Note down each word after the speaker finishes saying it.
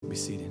Be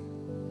seated.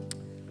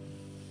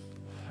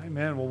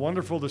 Amen. Well,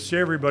 wonderful to see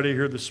everybody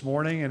here this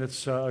morning, and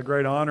it's a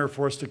great honor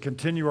for us to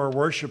continue our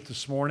worship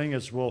this morning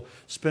as we'll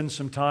spend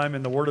some time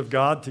in the Word of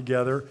God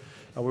together.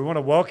 We want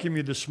to welcome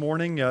you this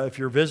morning if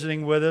you're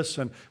visiting with us,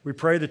 and we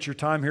pray that your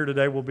time here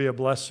today will be a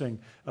blessing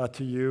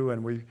to you,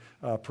 and we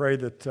pray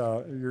that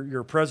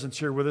your presence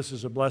here with us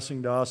is a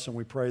blessing to us, and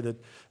we pray that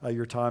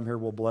your time here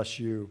will bless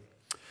you.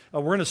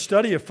 We're in a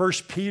study of 1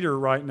 Peter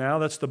right now.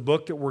 That's the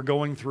book that we're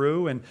going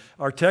through. And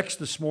our text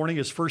this morning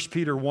is 1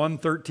 Peter 1,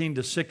 13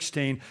 to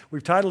 16.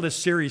 We've titled this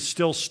series,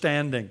 Still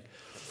Standing.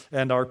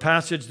 And our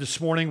passage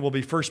this morning will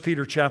be 1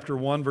 Peter chapter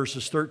 1,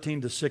 verses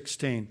 13 to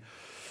 16.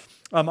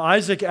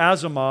 Isaac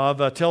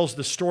Asimov tells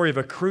the story of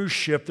a cruise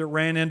ship that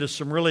ran into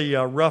some really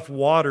rough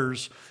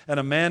waters,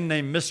 and a man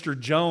named Mr.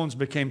 Jones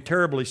became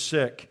terribly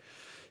sick.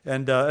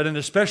 And at an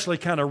especially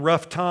kind of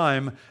rough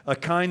time, a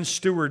kind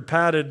steward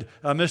patted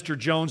Mr.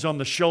 Jones on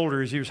the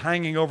shoulder as he was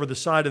hanging over the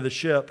side of the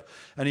ship.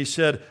 And he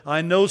said,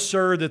 "I know,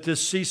 sir, that this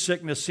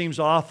seasickness seems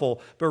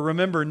awful, but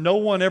remember, no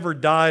one ever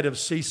died of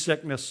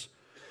seasickness."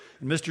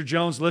 And Mr.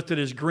 Jones lifted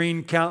his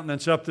green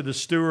countenance up to the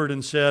steward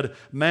and said,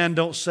 "Man,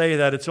 don't say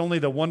that. It's only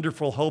the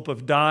wonderful hope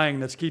of dying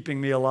that's keeping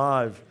me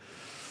alive."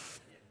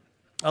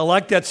 I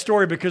like that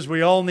story because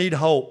we all need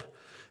hope.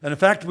 And in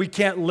fact, we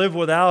can't live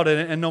without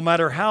it. And no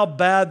matter how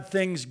bad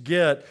things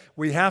get,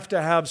 we have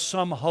to have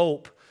some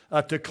hope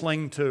to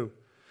cling to.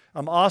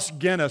 Os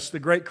Guinness, the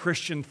great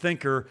Christian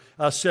thinker,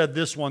 said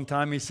this one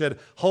time. He said,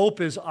 "Hope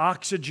is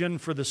oxygen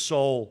for the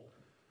soul."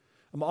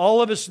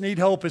 All of us need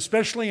hope,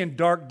 especially in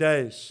dark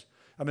days.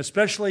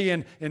 Especially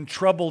in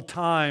troubled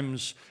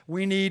times,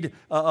 we need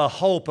a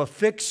hope, a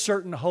fixed,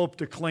 certain hope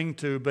to cling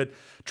to. But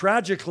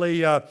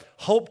tragically,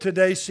 hope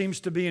today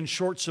seems to be in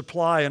short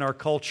supply in our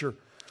culture.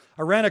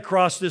 I ran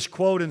across this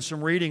quote in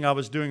some reading I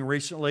was doing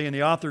recently, and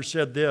the author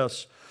said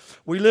this: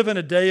 "We live in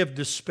a day of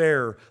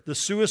despair. The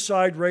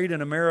suicide rate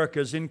in America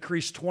has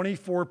increased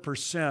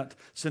 24%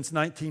 since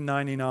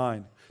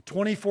 1999.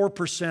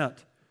 24%.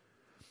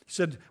 He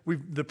said,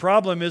 the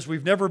problem is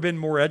we've never been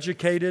more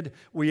educated.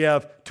 We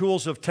have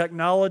tools of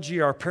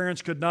technology our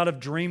parents could not have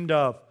dreamed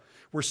of.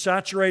 We're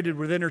saturated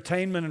with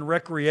entertainment and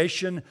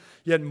recreation,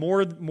 yet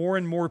more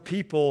and more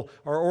people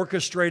are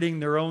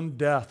orchestrating their own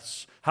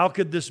deaths. How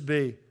could this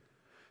be?"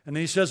 And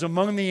then he says,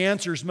 among the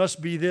answers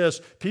must be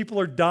this: people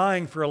are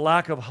dying for a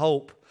lack of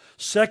hope.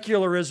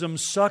 Secularism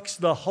sucks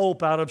the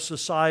hope out of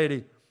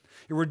society.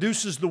 It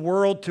reduces the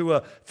world to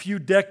a few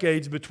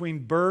decades between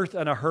birth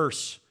and a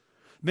hearse.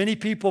 Many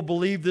people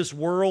believe this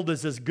world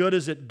is as good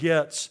as it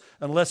gets,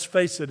 and let's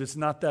face it, it's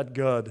not that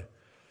good.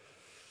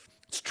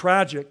 It's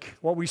tragic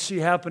what we see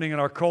happening in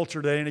our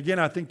culture today. And again,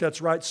 I think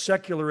that's right.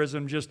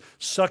 Secularism just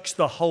sucks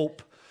the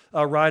hope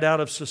right out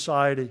of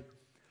society.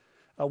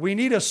 We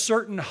need a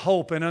certain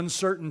hope in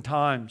uncertain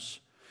times,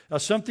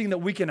 something that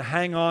we can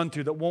hang on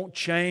to, that won't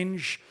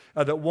change,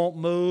 that won't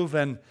move,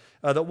 and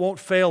that won't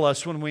fail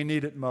us when we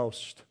need it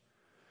most.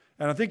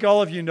 And I think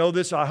all of you know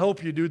this. I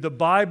hope you do. The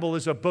Bible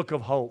is a book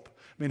of hope.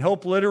 I mean,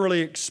 hope literally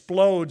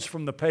explodes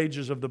from the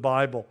pages of the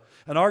Bible.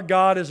 And our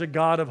God is a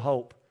God of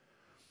hope.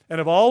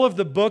 And of all of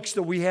the books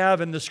that we have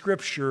in the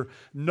Scripture,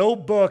 no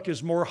book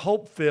is more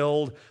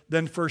hope-filled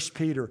than 1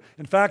 Peter.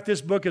 In fact,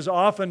 this book has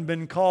often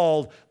been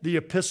called the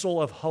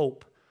Epistle of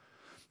Hope.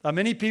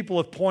 Many people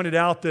have pointed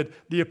out that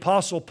the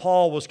Apostle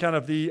Paul was kind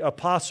of the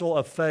apostle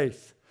of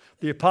faith.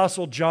 The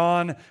Apostle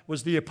John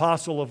was the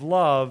apostle of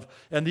love,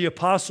 and the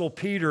Apostle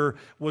Peter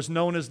was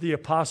known as the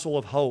apostle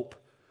of hope.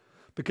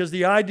 Because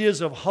the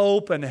ideas of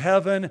hope and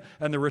heaven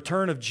and the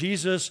return of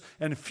Jesus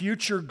and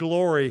future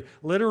glory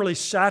literally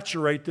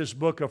saturate this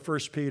book of 1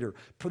 Peter.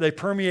 They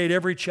permeate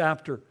every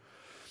chapter.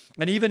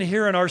 And even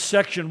here in our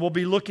section, we'll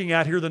be looking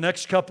at here the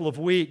next couple of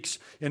weeks.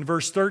 In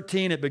verse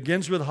 13, it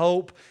begins with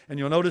hope. And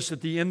you'll notice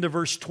at the end of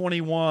verse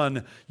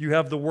 21, you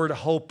have the word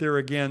hope there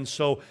again.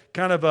 So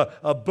kind of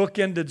a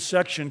bookended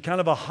section, kind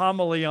of a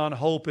homily on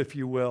hope, if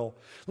you will.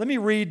 Let me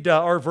read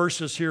our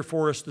verses here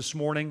for us this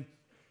morning.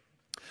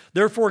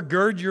 "Therefore,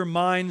 gird your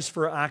minds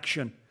for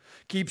action.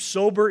 Keep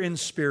sober in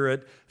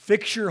spirit.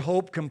 Fix your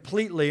hope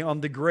completely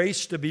on the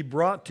grace to be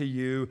brought to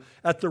you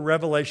at the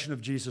revelation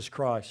of Jesus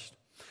Christ.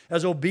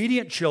 As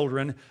obedient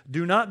children,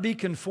 do not be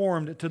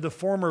conformed to the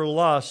former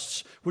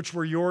lusts which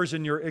were yours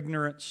in your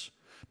ignorance.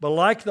 But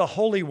like the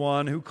Holy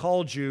One who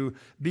called you,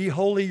 be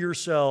holy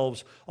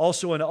yourselves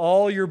also in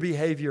all your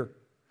behavior.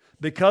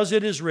 Because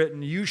it is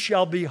written, you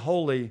shall be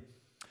holy,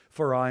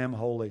 for I am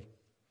holy."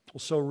 Well,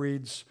 so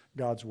reads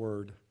God's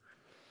Word.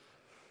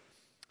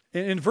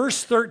 In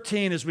verse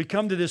 13, as we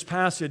come to this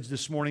passage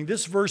this morning,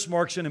 this verse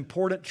marks an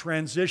important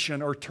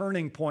transition or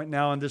turning point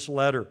now in this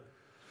letter.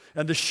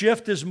 And the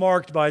shift is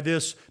marked by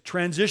this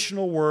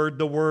transitional word,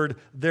 the word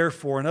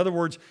therefore. In other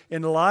words,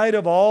 in light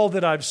of all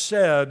that I've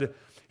said,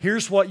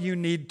 here's what you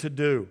need to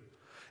do.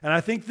 And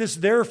I think this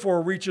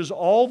therefore reaches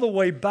all the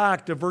way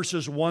back to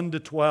verses 1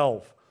 to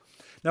 12.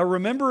 Now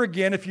remember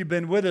again, if you've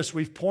been with us,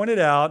 we've pointed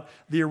out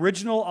the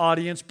original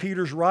audience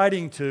Peter's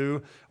writing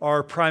to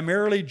are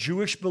primarily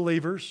Jewish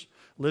believers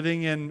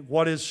living in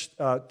what is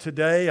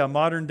today a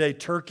modern-day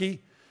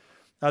Turkey.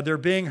 They're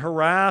being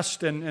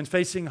harassed and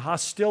facing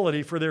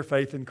hostility for their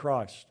faith in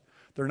Christ.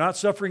 They're not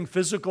suffering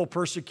physical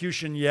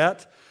persecution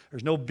yet.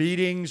 There's no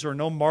beatings or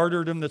no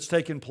martyrdom that's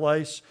taken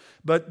place.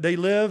 But they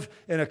live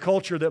in a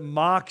culture that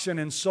mocks and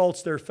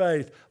insults their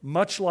faith,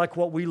 much like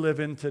what we live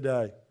in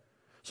today.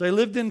 So they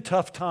lived in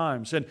tough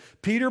times. And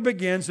Peter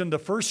begins in the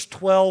first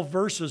 12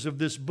 verses of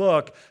this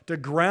book to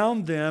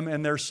ground them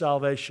in their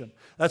salvation.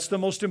 That's the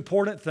most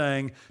important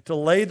thing, to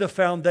lay the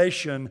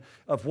foundation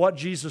of what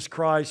Jesus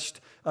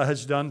Christ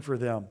has done for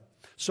them.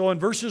 So in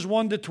verses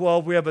 1 to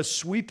 12, we have a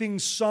sweeping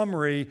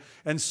summary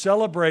and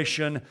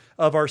celebration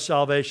of our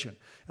salvation.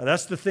 Now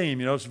that's the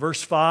theme. It's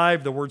verse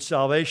 5, the word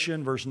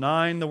salvation. Verse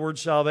 9, the word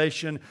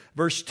salvation.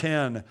 Verse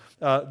 10,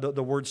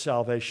 the word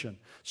salvation.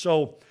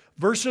 So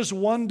verses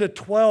 1 to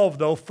 12,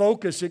 though,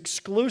 focus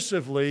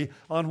exclusively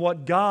on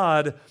what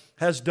God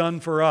has done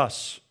for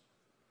us.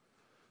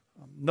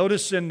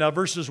 Notice in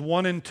verses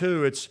 1 and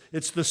 2,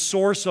 it's the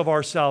source of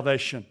our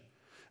salvation.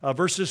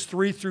 Verses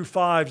 3 through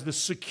 5, the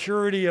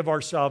security of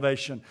our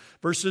salvation.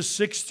 Verses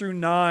 6 through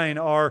 9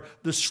 are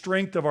the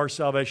strength of our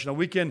salvation.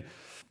 We can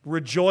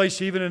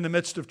rejoice even in the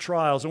midst of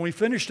trials. And we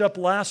finished up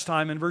last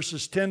time in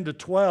verses 10 to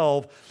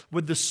 12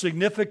 with the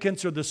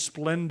significance or the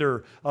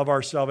splendor of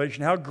our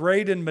salvation, how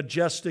great and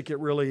majestic it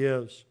really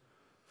is.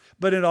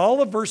 But in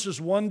all of verses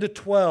 1 to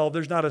 12,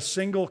 there's not a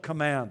single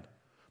command.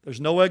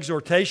 There's no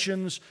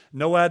exhortations,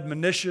 no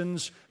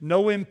admonitions,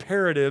 no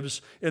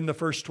imperatives in the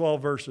first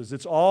 12 verses.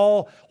 It's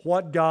all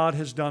what God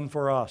has done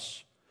for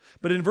us.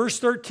 But in verse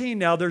 13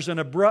 now, there's an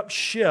abrupt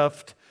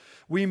shift.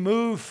 We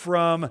move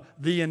from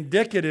the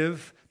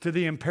indicative to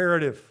the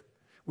imperative.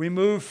 We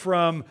move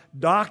from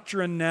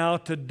doctrine now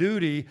to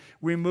duty.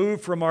 We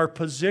move from our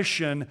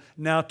position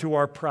now to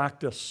our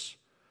practice.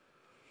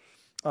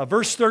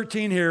 Verse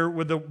 13 here,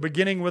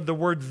 beginning with the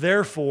word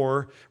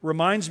therefore,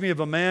 reminds me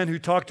of a man who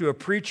talked to a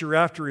preacher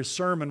after his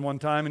sermon one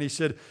time, and he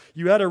said,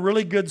 "You had a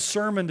really good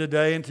sermon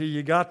today until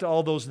you got to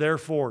all those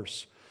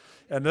therefores."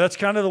 And that's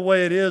kind of the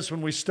way it is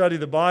when we study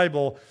the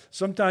Bible.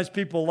 Sometimes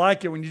people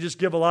like it when you just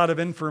give a lot of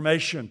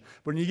information.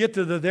 When you get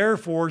to the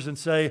therefores and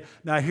say,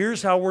 now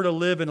here's how we're to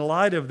live in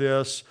light of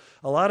this,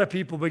 a lot of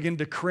people begin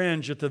to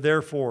cringe at the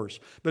therefores.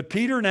 But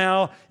Peter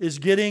now is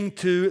getting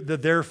to the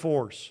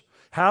therefores,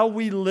 how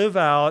we live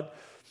out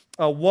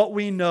what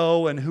we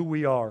know and who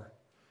we are.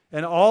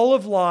 And all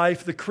of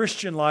life, the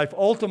Christian life,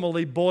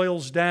 ultimately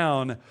boils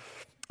down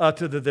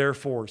to the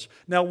therefores.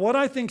 Now, what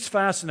I think is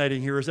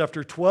fascinating here is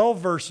after 12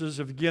 verses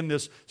of, again,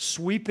 this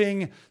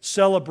sweeping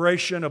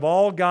celebration of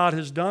all God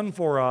has done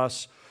for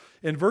us,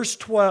 in verse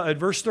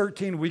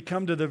 13, we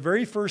come to the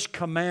very first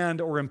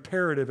command or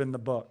imperative in the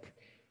book.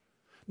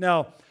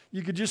 Now,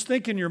 you could just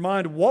think in your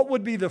mind, what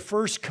would be the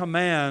first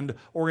command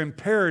or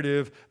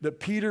imperative that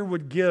Peter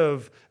would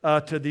give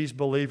to these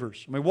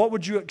believers? I mean, what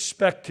would you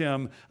expect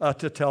him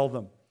to tell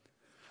them?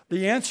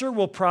 The answer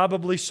will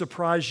probably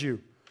surprise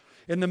you.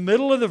 In the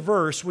middle of the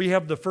verse, we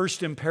have the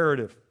first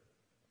imperative.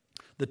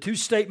 The two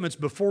statements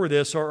before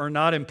this are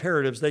not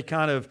imperatives. They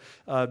kind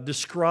of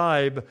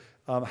describe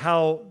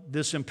how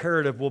this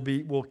imperative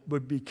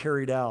would be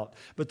carried out.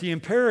 But the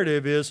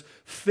imperative is,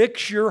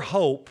 fix your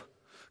hope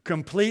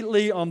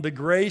completely on the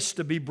grace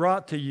to be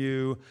brought to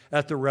you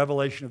at the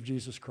revelation of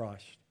Jesus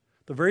Christ.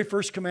 The very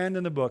first command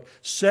in the book,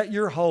 set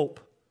your hope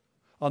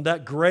on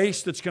that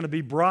grace that's going to be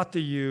brought to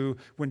you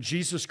when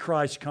Jesus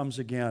Christ comes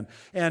again.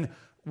 And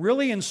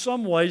really, in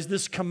some ways,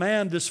 this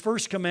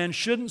first command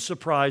shouldn't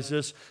surprise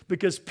us,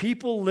 because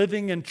people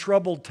living in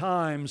troubled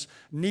times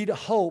need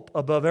hope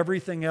above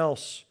everything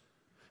else.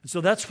 And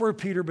so that's where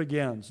Peter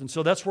begins. And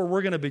so that's where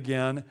we're going to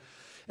begin.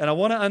 And I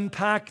want to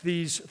unpack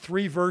these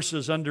 3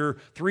 verses under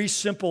 3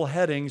 simple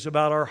headings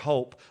about our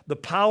hope: the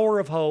power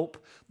of hope,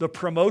 the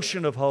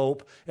promotion of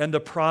hope, and the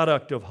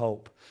product of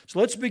hope. So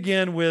let's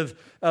begin with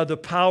the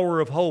power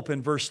of hope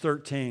in verse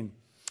 13.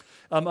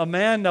 A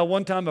man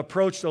one time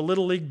approached a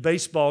Little League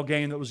baseball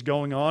game that was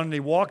going on, and he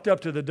walked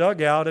up to the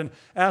dugout and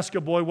asked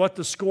a boy what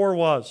the score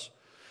was.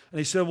 And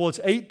he said, well, it's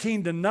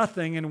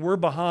 18-0, and we're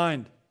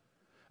behind.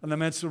 And the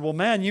man said, well,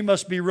 man, you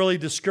must be really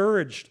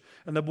discouraged.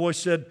 And the boy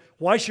said,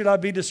 why should I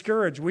be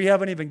discouraged? We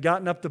haven't even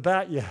gotten up to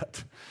bat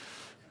yet.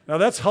 Now,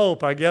 that's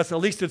hope, I guess. At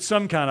least it's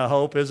some kind of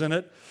hope, isn't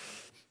it?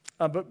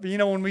 But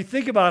when we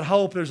think about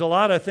hope, there's a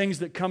lot of things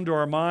that come to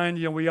our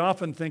mind. We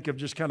often think of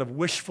just kind of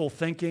wishful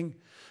thinking.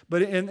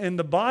 But in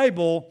the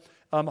Bible,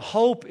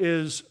 hope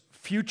is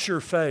future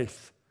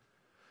faith.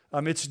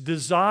 It's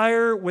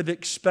desire with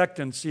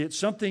expectancy. It's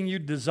something you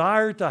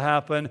desire to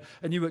happen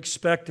and you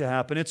expect to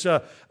happen. It's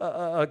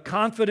a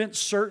confident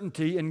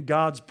certainty in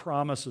God's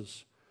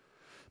promises.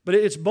 But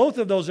it's both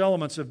of those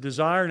elements of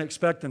desire and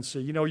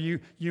expectancy.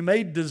 You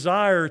may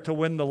desire to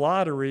win the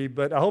lottery,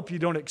 but I hope you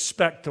don't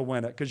expect to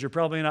win it, because you're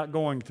probably not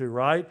going to,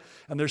 right?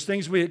 And there's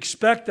things we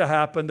expect to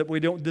happen that we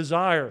don't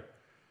desire.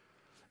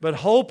 But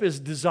hope is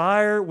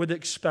desire with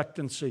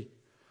expectancy.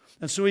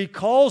 And so he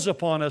calls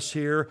upon us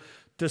here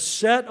to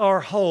set our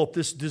hope,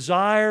 this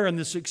desire and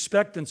this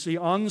expectancy,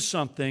 on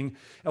something.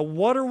 And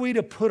what are we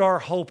to put our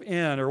hope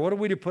in, or what are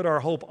we to put our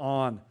hope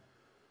on?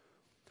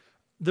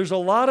 There's a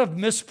lot of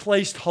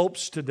misplaced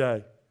hopes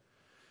today.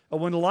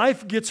 When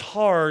life gets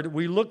hard,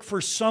 we look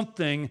for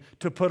something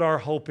to put our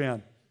hope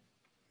in.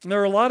 And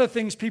there are a lot of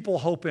things people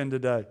hope in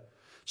today.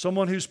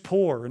 Someone who's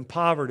poor in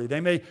poverty, they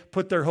may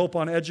put their hope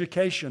on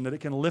education, that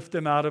it can lift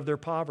them out of their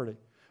poverty.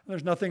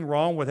 There's nothing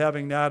wrong with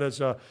having that as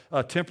a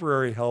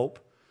temporary hope.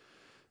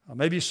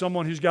 Maybe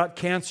someone who's got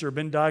cancer,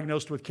 been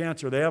diagnosed with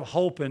cancer, they have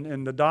hope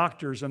in the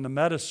doctors and the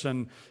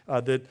medicine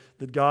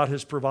that God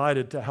has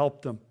provided to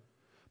help them.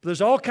 But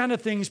there's all kinds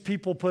of things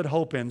people put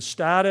hope in: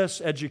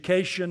 status,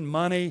 education,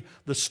 money,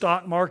 the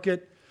stock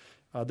market,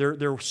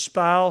 their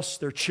spouse,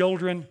 their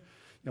children.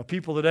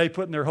 People today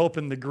putting their hope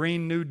in the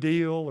Green New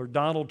Deal or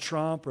Donald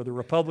Trump or the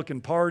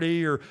Republican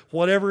Party or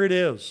whatever it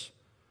is.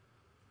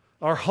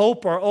 Our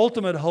hope, our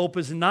ultimate hope,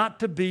 is not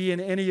to be in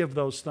any of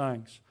those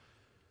things.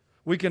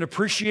 We can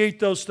appreciate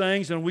those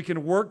things and we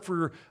can work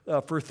for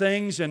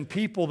things and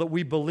people that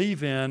we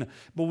believe in,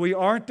 but we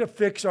aren't to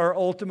fix our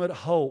ultimate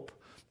hope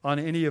on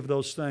any of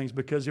those things,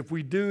 because if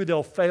we do,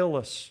 they'll fail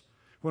us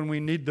when we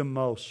need them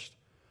most.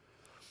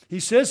 He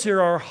says here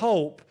our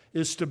hope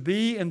is to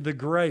be in the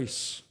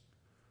grace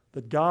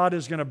that God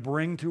is going to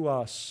bring to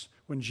us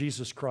when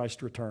Jesus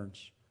Christ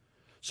returns.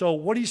 So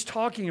what he's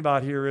talking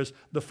about here is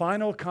the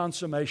final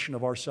consummation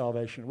of our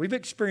salvation. We've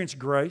experienced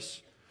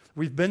grace.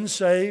 We've been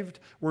saved.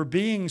 We're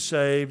being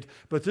saved.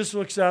 But this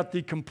looks at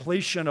the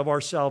completion of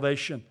our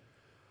salvation.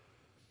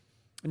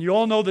 And you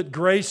all know that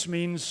grace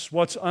means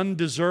what's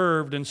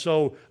undeserved. And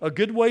so a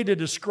good way to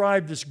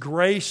describe this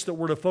grace that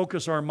we're to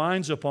focus our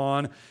minds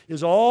upon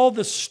is all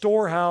the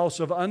storehouse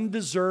of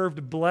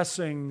undeserved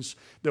blessings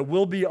that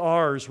will be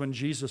ours when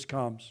Jesus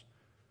comes.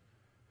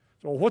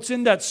 So what's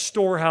in that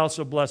storehouse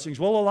of blessings?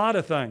 Well, a lot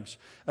of things.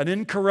 An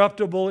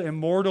incorruptible,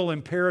 immortal,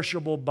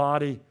 imperishable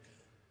body.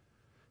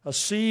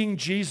 Seeing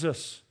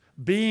Jesus,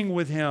 being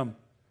with Him,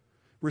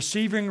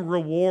 receiving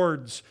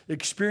rewards,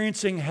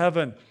 experiencing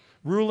heaven,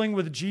 ruling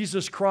with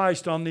Jesus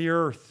Christ on the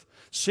earth,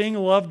 seeing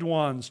loved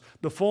ones,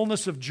 the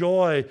fullness of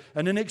joy,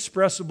 an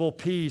inexpressible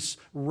peace,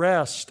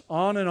 rest,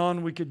 on and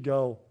on we could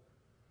go.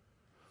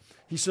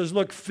 He says,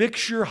 look,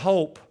 fix your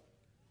hope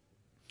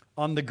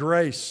on the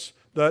grace,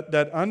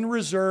 that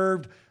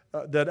undeserved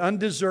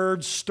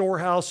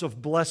storehouse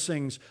of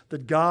blessings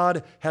that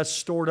God has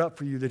stored up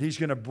for you, that He's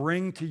going to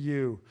bring to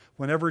you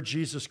whenever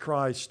Jesus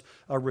Christ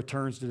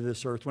returns to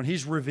this earth, when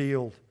He's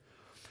revealed.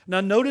 Now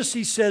notice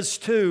he says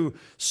too,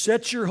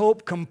 set your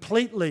hope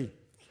completely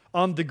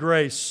on the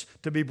grace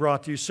to be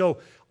brought to you. So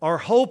our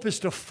hope is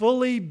to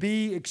fully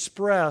be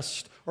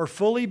expressed or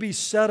fully be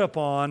set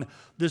upon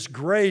this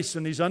grace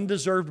and these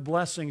undeserved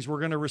blessings we're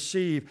going to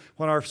receive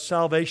when our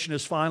salvation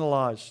is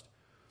finalized.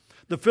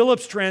 The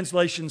Phillips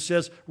translation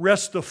says,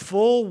 rest the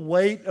full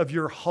weight of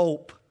your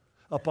hope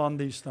upon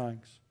these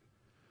things.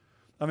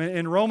 I mean,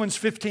 in Romans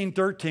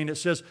 15:13 it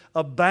says,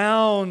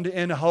 abound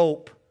in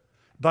hope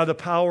by the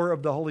power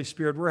of the Holy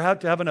Spirit. We have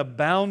to have an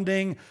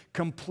abounding,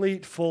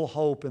 complete, full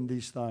hope in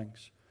these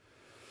things.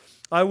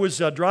 I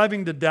was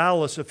driving to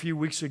Dallas a few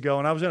weeks ago,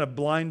 and I was in a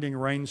blinding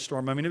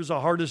rainstorm. I mean, it was the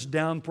hardest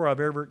downpour I've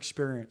ever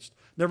experienced.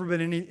 Never been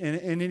in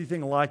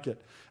anything like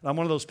it. And I'm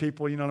one of those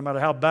people, no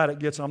matter how bad it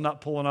gets, I'm not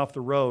pulling off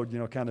the road,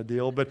 kind of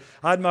deal. But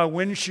I had my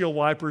windshield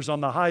wipers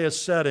on the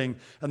highest setting,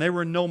 and they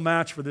were no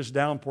match for this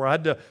downpour. I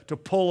had to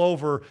pull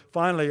over,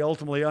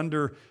 ultimately,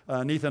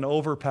 underneath an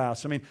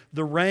overpass. I mean,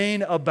 the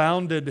rain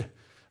abounded.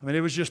 I mean,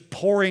 it was just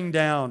pouring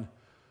down.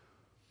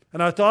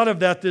 And I thought of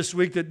that this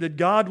week, that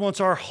God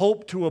wants our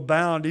hope to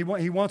abound. He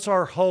wants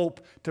our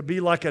hope to be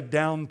like a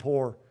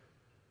downpour.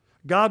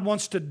 God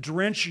wants to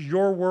drench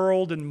your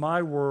world and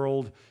my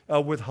world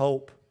with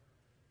hope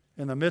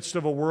in the midst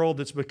of a world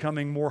that's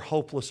becoming more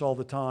hopeless all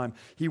the time.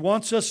 He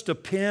wants us to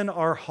pin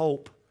our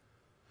hope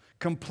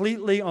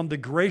completely on the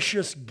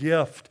gracious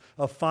gift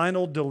of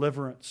final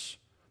deliverance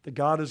that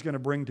God is going to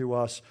bring to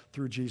us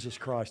through Jesus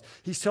Christ.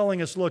 He's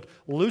telling us, look,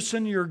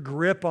 loosen your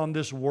grip on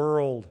this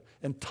world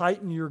and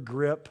tighten your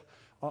grip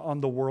on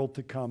the world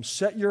to come.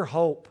 Set your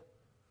hope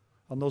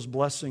on those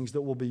blessings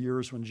that will be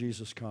yours when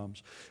Jesus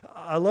comes.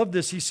 I love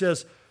this. He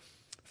says,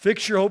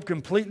 fix your hope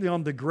completely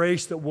on the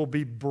grace that will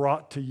be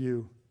brought to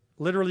you.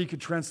 Literally, you could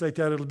translate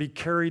that, it'll be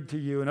carried to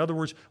you. In other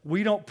words,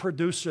 we don't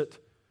produce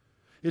it.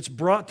 It's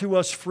brought to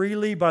us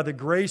freely by the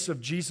grace of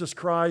Jesus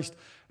Christ,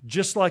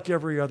 just like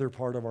every other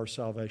part of our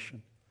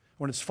salvation.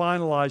 When it's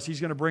finalized, He's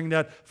going to bring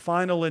that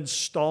final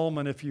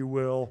installment, if you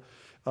will,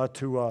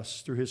 to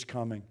us through His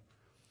coming.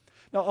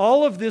 Now,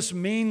 all of this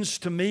means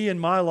to me in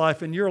my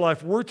life and your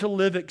life, we're to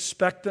live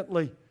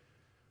expectantly.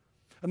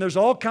 And there's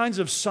all kinds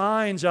of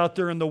signs out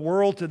there in the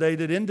world today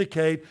that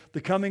indicate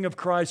the coming of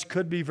Christ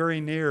could be very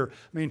near.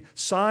 I mean,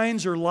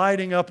 signs are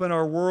lighting up in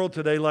our world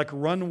today like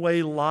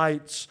runway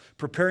lights,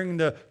 preparing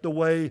the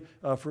way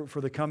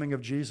for the coming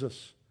of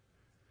Jesus.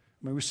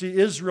 I mean, we see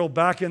Israel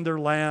back in their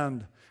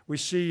land. We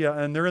see,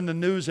 and they're in the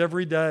news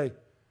every day.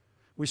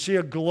 We see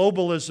a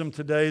globalism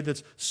today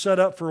that's set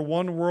up for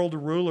one world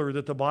ruler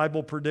that the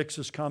Bible predicts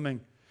is coming.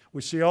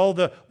 We see all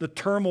the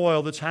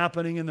turmoil that's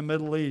happening in the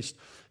Middle East.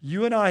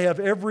 You and I have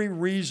every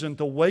reason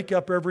to wake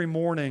up every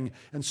morning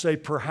and say,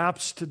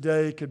 perhaps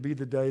today could be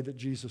the day that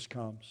Jesus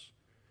comes.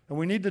 And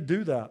we need to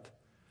do that.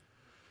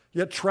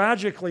 Yet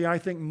tragically, I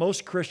think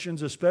most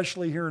Christians,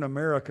 especially here in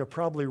America,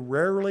 probably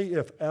rarely,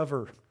 if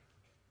ever,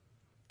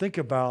 think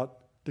about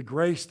the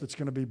grace that's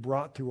going to be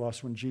brought to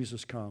us when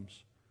Jesus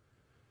comes.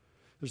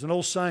 There's an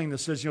old saying that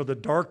says, the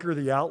darker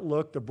the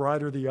outlook, the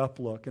brighter the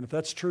uplook. And if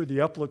that's true,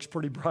 the uplook's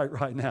pretty bright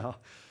right now.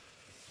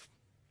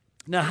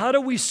 Now, how do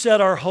we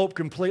set our hope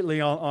completely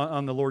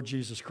on the Lord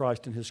Jesus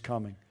Christ and His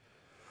coming?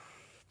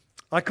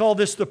 I call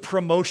this the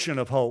promotion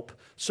of hope.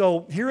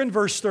 So here in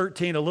verse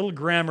 13, a little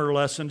grammar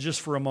lesson just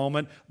for a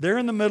moment. There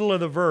in the middle of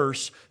the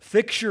verse,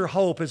 fix your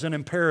hope as an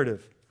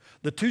imperative.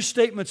 The two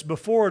statements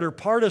before it are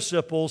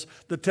participles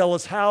that tell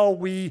us how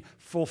we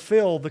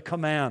fulfill the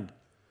command.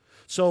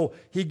 So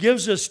he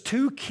gives us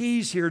two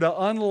keys here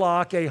to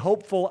unlock a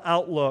hopeful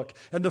outlook.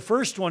 And the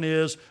first one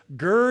is,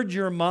 gird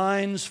your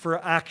minds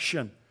for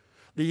action.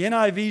 The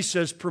NIV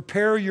says,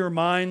 prepare your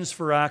minds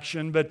for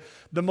action, but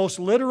the most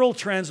literal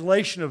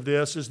translation of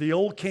this is the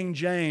Old King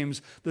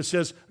James that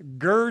says,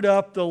 gird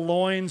up the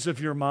loins of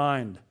your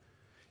mind.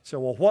 So,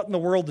 well, what in the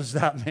world does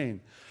that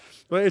mean?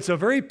 Well, it's a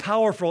very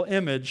powerful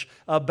image.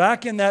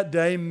 Back in that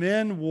day,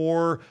 men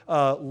wore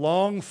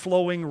long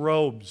flowing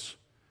robes.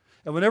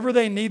 And whenever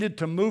they needed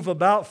to move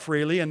about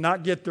freely and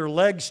not get their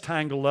legs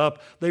tangled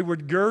up, they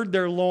would gird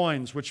their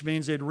loins, which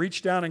means they'd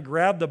reach down and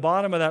grab the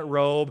bottom of that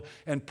robe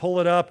and pull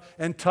it up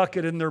and tuck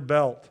it in their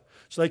belt.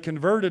 So they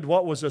converted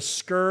what was a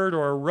skirt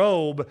or a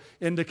robe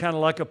into kind of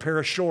like a pair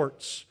of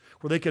shorts,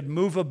 where they could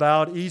move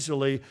about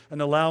easily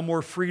and allow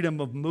more freedom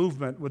of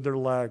movement with their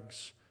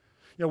legs.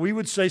 We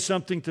would say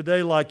something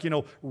today like,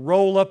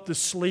 roll up the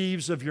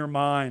sleeves of your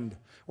mind,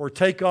 or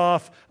take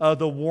off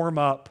the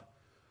warm-up.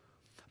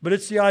 But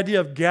it's the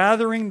idea of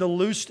gathering the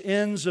loose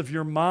ends of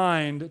your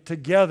mind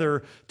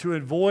together to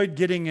avoid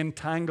getting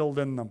entangled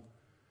in them.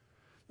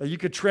 Now, you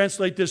could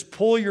translate this,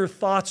 pull your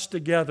thoughts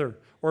together,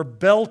 or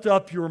belt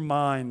up your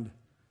mind.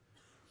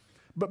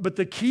 But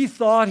the key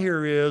thought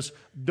here is,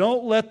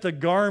 don't let the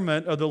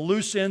garment or the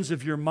loose ends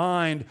of your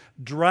mind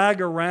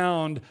drag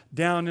around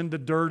down in the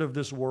dirt of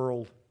this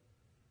world.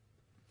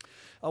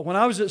 When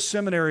I was at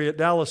seminary, at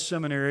Dallas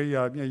Seminary,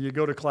 you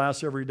go to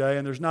class every day,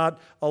 and there's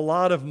not a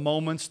lot of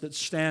moments that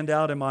stand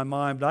out in my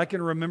mind, but I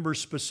can remember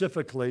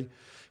specifically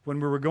when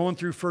we were going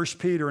through 1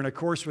 Peter in a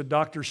course with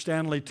Dr.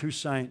 Stanley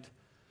Toussaint.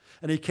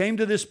 And he came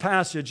to this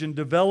passage and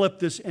developed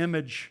this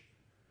image.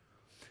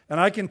 And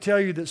I can tell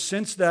you that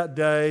since that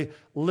day,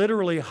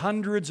 literally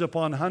hundreds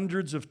upon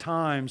hundreds of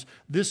times,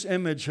 this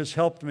image has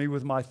helped me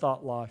with my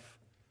thought life.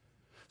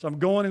 So I'm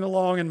going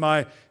along in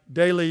my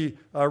daily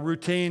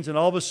routines, and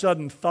all of a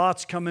sudden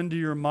thoughts come into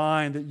your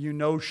mind that you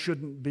know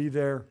shouldn't be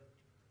there.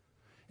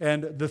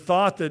 And the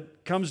thought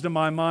that comes to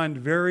my mind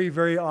very,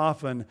 very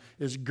often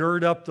is,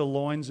 gird up the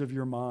loins of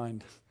your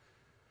mind.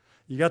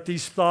 You got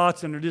these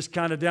thoughts, and they're just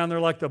kind of down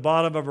there like the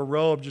bottom of a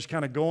robe, just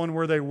kind of going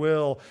where they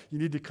will. You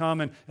need to come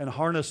and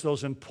harness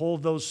those and pull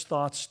those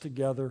thoughts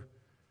together.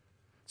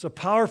 It's a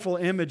powerful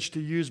image to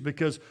use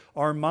because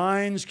our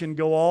minds can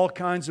go all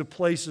kinds of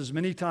places,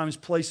 many times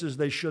places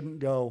they shouldn't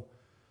go.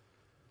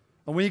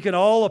 And we can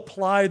all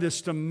apply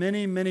this to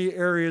many, many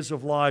areas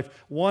of life.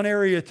 One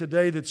area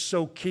today that's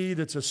so key,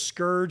 that's a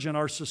scourge in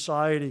our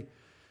society,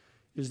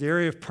 is the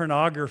area of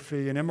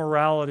pornography and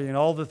immorality and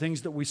all the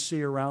things that we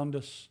see around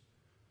us.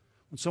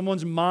 When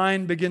someone's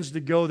mind begins to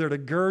go there, to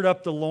gird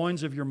up the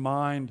loins of your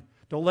mind.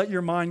 Don't let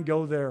your mind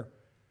go there.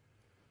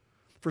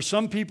 For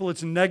some people,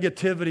 it's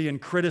negativity and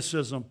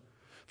criticism.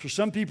 For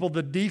some people,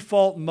 the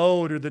default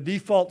mode or the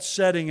default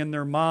setting in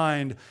their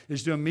mind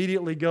is to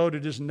immediately go to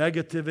just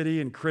negativity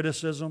and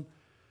criticism.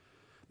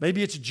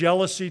 Maybe it's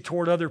jealousy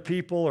toward other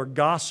people, or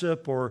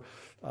gossip, or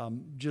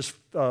just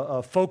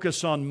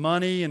focus on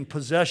money and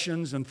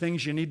possessions and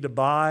things you need to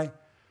buy.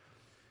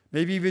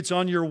 Maybe if it's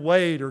on your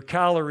weight or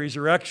calories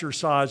or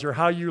exercise or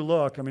how you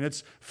look. I mean,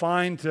 it's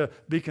fine to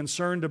be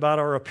concerned about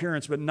our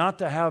appearance, but not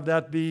to have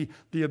that be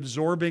the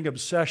absorbing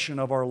obsession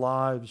of our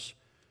lives.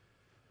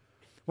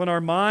 When our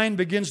mind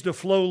begins to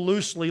flow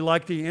loosely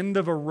like the end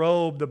of a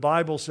robe, the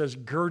Bible says,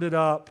 gird it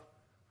up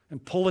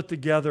and pull it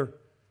together.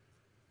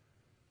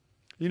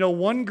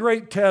 One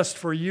great test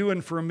for you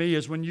and for me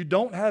is when you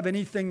don't have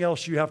anything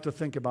else you have to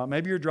think about.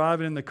 Maybe you're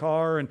driving in the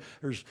car and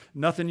there's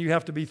nothing you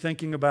have to be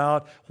thinking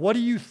about. What do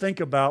you think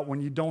about when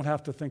you don't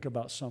have to think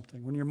about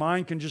something? When your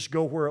mind can just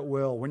go where it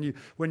will? When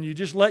you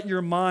just let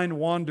your mind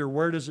wander,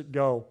 where does it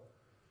go?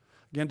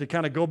 Again, to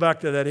kind of go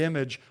back to that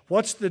image,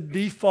 what's the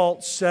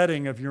default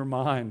setting of your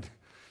mind?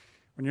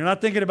 When you're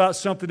not thinking about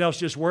something else,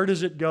 just where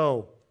does it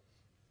go?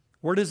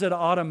 Where does it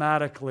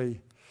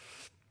automatically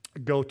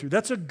go to?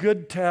 That's a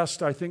good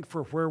test, I think,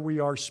 for where we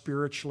are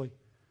spiritually.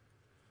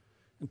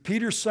 And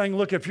Peter's saying,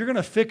 look, if you're going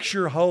to fix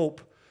your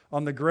hope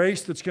on the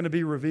grace that's going to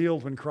be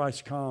revealed when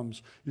Christ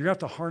comes, you're going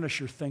to have to harness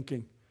your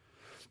thinking.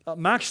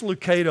 Max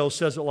Lucado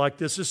says it like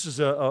this. This is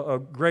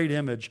a great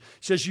image.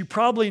 He says, you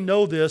probably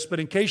know this, but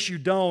in case you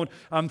don't,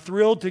 I'm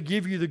thrilled to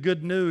give you the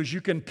good news.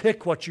 You can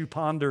pick what you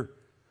ponder.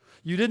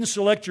 You didn't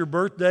select your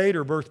birth date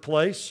or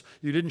birthplace.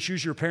 You didn't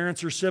choose your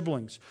parents or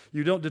siblings.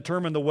 You don't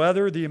determine the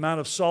weather, the amount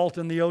of salt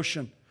in the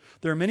ocean.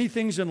 There are many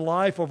things in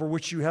life over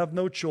which you have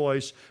no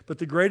choice, but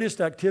the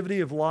greatest activity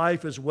of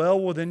life is well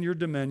within your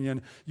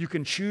dominion. You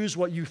can choose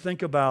what you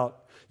think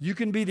about. You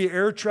can be the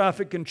air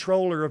traffic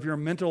controller of your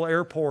mental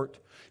airport.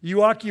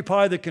 You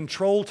occupy the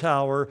control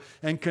tower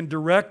and can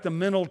direct the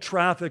mental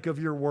traffic of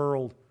your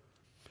world.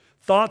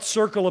 Thoughts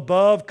circle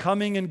above,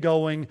 coming and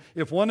going.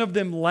 If one of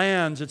them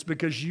lands, it's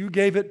because you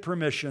gave it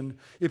permission.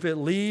 If it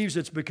leaves,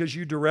 it's because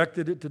you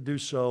directed it to do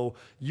so.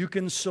 You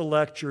can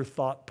select your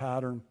thought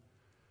pattern.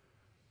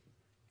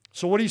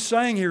 So what he's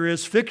saying here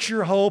is fix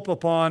your hope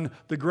upon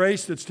the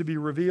grace that's to be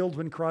revealed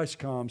when Christ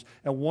comes.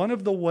 And one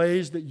of the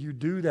ways that you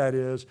do that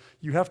is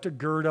you have to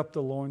gird up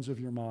the loins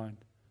of your mind.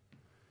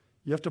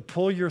 You have to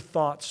pull your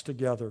thoughts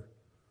together.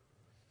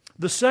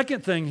 The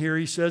second thing here,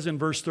 he says in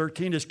verse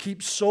 13, is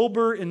keep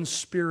sober in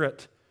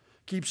spirit.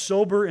 Keep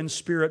sober in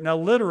spirit. Now,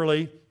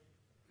 literally,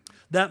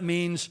 that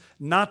means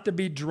not to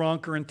be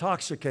drunk or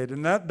intoxicated.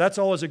 And that's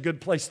always a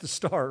good place to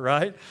start,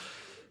 right?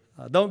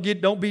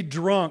 Don't be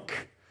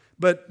drunk.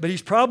 But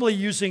he's probably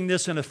using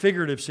this in a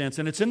figurative sense.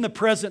 And it's in the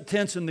present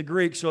tense in the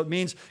Greek, so it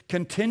means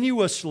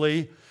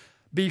continuously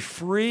be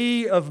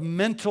free of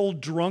mental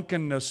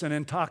drunkenness and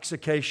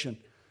intoxication.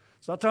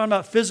 It's not talking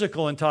about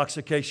physical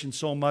intoxication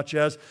so much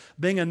as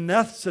being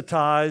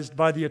anesthetized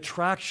by the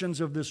attractions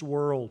of this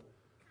world.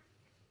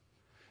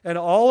 And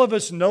all of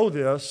us know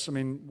this. I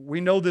mean, we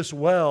know this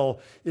well.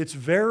 It's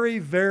very,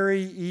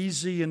 very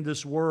easy in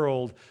this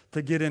world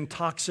to get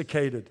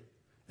intoxicated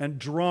and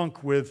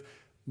drunk with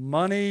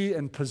money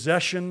and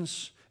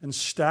possessions and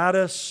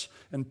status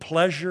and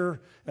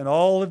pleasure and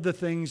all of the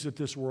things that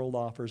this world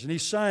offers. And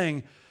he's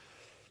saying,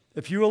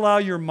 if you allow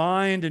your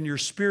mind and your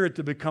spirit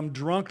to become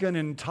drunken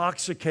and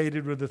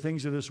intoxicated with the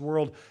things of this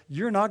world,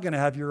 you're not going to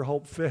have your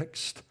hope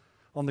fixed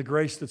on the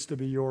grace that's to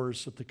be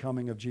yours at the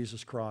coming of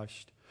Jesus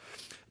Christ.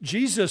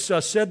 Jesus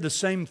said the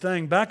same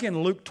thing back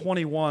in Luke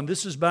 21.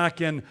 This is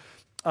back in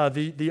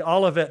the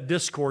Olivet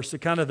Discourse,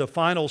 the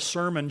final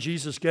sermon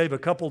Jesus gave a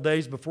couple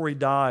days before he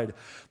died.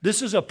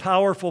 This is a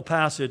powerful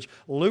passage.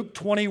 Luke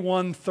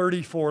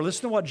 21:34.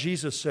 Listen to what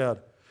Jesus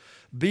said.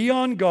 Be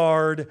on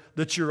guard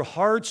that your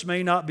hearts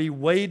may not be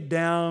weighed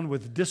down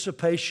with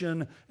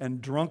dissipation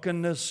and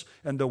drunkenness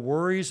and the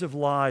worries of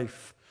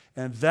life.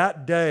 And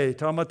that day,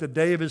 talking about the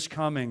day of His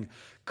coming,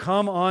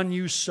 come on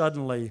you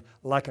suddenly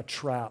like a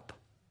trap.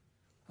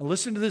 And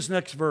listen to this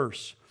next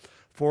verse.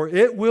 For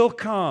it will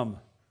come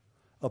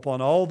upon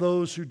all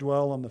those who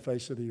dwell on the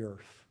face of the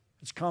earth.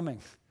 It's coming.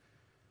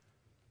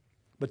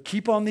 But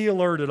keep on the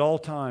alert at all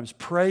times,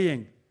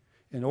 praying,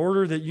 in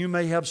order that you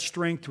may have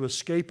strength to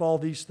escape all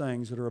these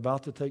things that are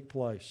about to take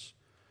place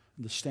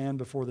and to stand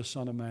before the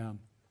Son of Man.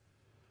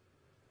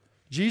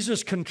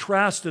 Jesus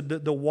contrasted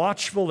the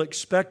watchful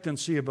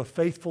expectancy of a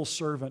faithful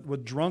servant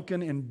with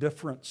drunken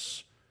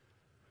indifference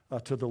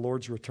to the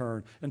Lord's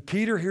return. And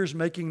Peter here's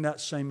making that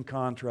same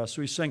contrast.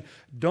 So he's saying,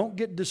 don't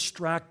get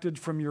distracted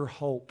from your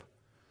hope.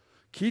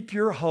 Keep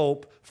your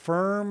hope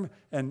firm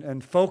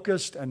and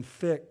focused and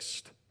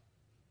fixed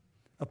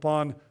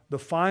upon the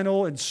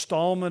final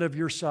installment of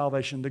your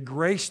salvation, the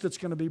grace that's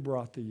going to be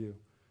brought to you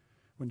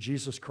when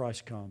Jesus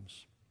Christ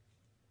comes.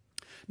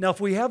 Now,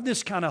 if we have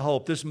this kind of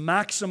hope, this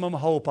maximum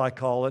hope, I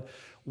call it,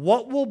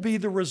 what will be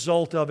the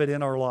result of it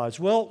in our lives?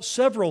 Well,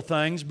 several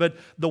things, but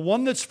the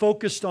one that's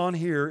focused on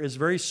here is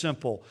very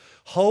simple.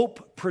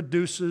 Hope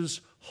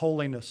produces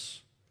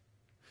holiness.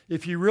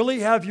 If you really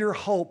have your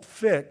hope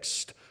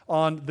fixed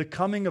on the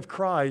coming of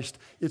Christ,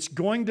 it's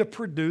going to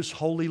produce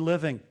holy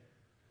living.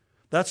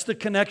 That's the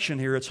connection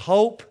here. It's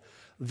hope,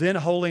 then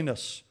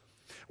holiness.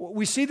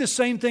 We see the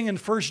same thing in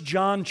 1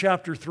 John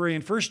chapter 3.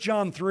 In 1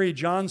 John 3,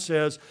 John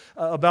says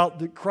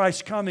about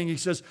Christ coming, he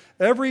says,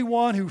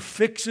 everyone who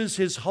fixes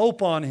his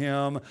hope on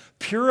Him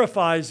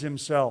purifies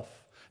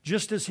himself,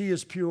 just as He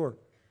is pure.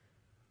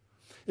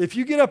 If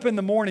you get up in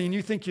the morning and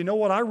you think, you know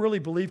what, I really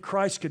believe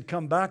Christ could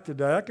come back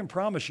today, I can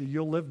promise you,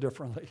 you'll live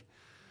differently.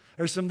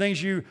 There's some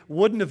things you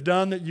wouldn't have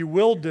done that you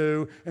will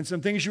do, and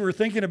some things you were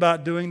thinking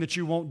about doing that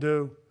you won't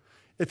do.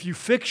 If you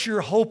fix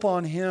your hope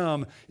on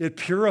Him, it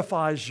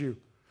purifies you,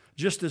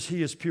 just as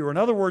He is pure. In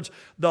other words,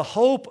 the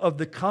hope of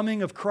the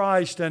coming of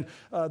Christ and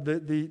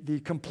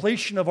the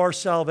completion of our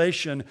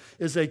salvation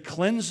is a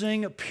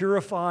cleansing,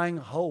 purifying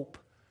hope.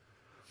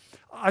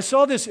 I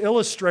saw this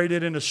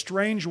illustrated in a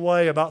strange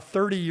way about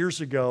 30 years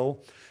ago.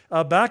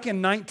 Back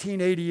in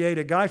 1988,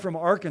 a guy from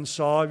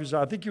Arkansas,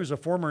 I think he was a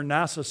former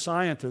NASA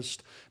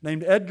scientist,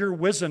 named Edgar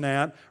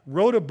Whisenant,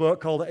 wrote a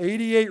book called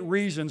 88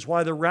 Reasons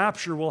Why the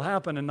Rapture Will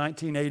Happen in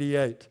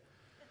 1988.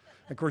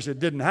 Of course, it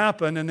didn't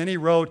happen, and then he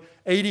wrote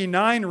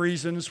 89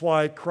 Reasons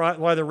Why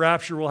the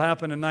Rapture Will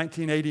Happen in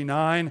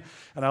 1989.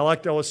 And I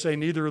like to always say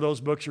neither of those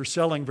books are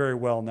selling very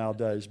well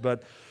nowadays.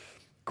 But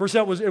of course,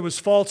 it was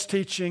false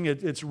teaching.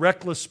 It's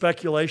reckless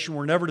speculation.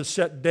 We're never to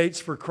set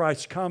dates for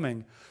Christ's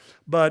coming.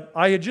 But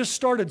I had just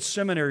started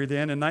seminary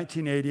then in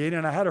 1988,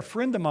 and I had a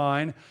friend of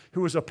mine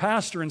who was a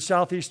pastor in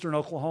southeastern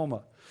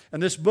Oklahoma.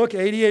 And this book,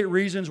 88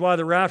 Reasons Why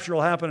the Rapture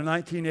Will Happen in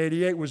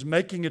 1988, was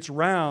making its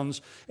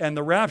rounds, and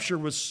the rapture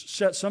was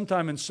set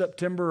sometime in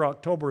September or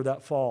October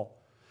that fall.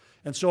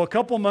 And so a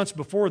couple months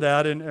before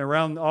that, in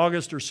around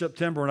August or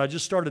September, when I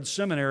just started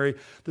seminary,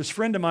 this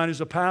friend of mine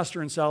who's a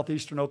pastor in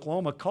southeastern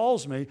Oklahoma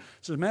calls me,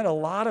 says, man, a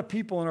lot of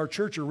people in our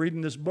church are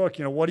reading this book.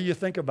 What do you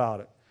think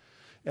about it?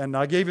 And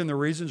I gave him the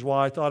reasons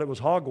why I thought it was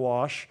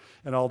hogwash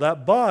and all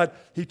that. But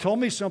he told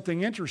me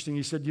something interesting.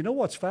 He said,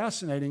 what's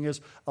fascinating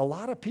is a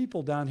lot of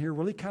people down here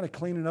really kind of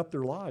cleaning up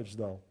their lives,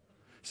 though.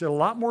 He said a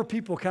lot more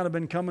people kind of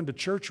been coming to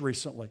church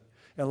recently.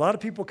 And a lot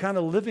of people kind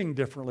of living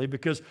differently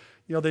because,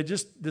 they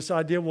just, this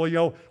idea,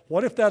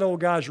 what if that old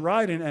guy's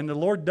right and the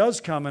Lord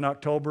does come in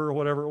October or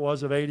whatever it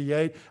was of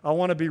 88? I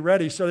want to be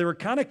ready. So they were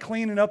kind of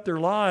cleaning up their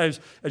lives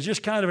as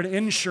just kind of an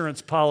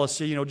insurance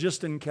policy,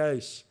 just in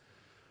case.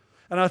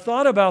 And I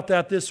thought about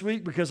that this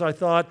week because I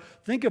thought,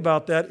 think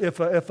about that. If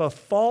a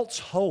false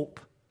hope,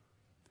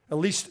 at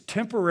least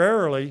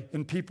temporarily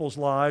in people's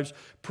lives,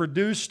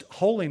 produced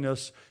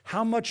holiness,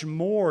 how much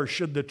more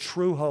should the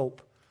true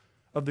hope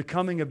of the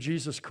coming of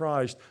Jesus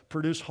Christ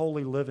produce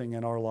holy living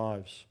in our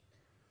lives?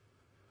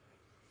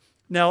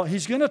 Now,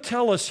 he's going to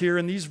tell us here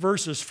in these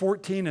verses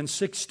 14 and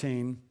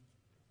 16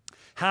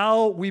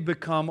 how we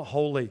become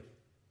holy.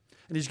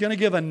 And he's going to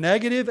give a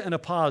negative and a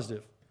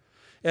positive.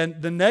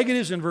 And the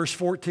negatives in verse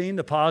 14,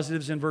 the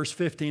positives in verse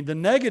 15. The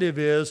negative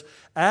is,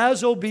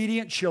 as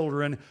obedient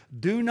children,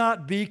 do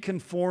not be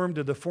conformed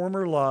to the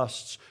former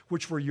lusts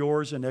which were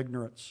yours in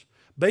ignorance.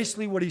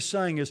 Basically what he's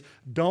saying is,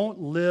 don't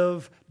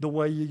live the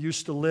way you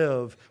used to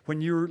live when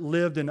you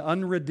lived in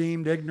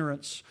unredeemed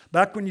ignorance,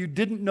 back when you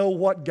didn't know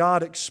what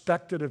God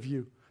expected of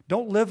you.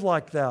 Don't live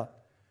like that.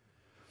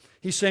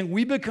 He's saying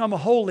we become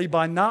holy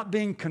by not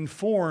being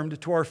conformed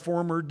to our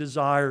former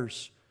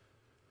desires.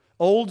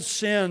 Old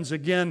sins,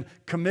 again,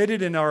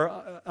 committed in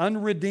our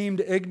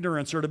unredeemed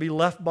ignorance are to be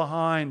left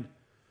behind.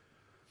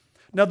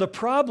 Now, the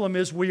problem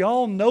is we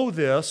all know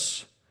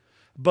this,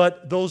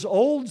 but those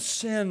old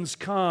sins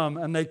come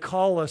and they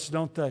call us,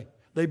 don't they?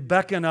 They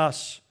beckon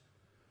us.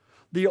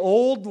 The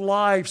old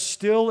life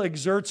still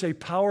exerts a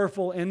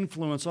powerful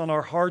influence on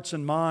our hearts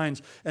and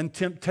minds, and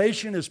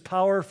temptation is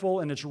powerful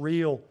and it's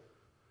real.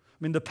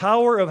 The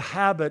power of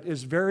habit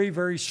is very,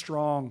 very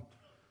strong.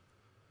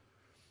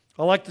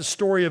 I like the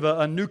story of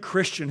a new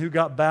Christian who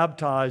got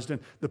baptized,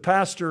 and the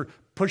pastor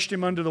pushed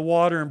him under the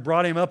water and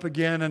brought him up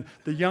again, and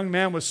the young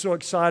man was so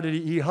excited.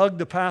 He hugged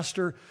the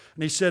pastor,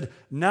 and he said,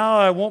 now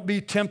I won't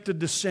be tempted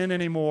to sin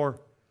anymore.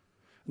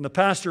 And the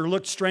pastor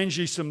looked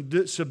strangely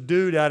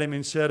subdued at him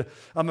and said,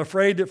 I'm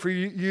afraid that for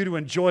you to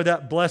enjoy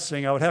that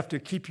blessing, I would have to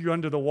keep you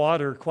under the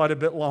water quite a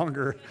bit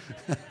longer.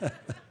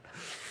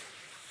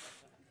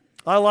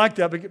 I like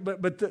that,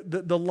 but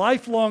the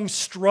lifelong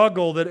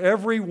struggle that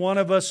every one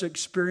of us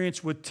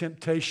experience with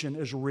temptation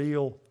is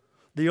real.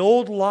 The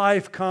old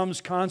life comes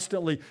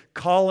constantly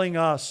calling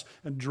us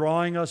and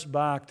drawing us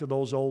back to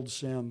those old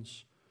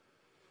sins.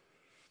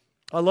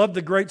 I love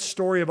the great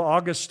story of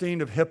Augustine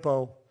of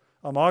Hippo.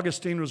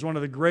 Augustine was one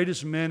of the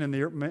greatest men in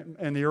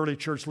the early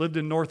church, lived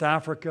in North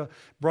Africa,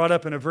 brought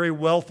up in a very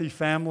wealthy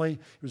family.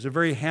 He was a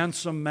very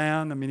handsome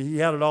man. He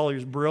had it all. He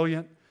was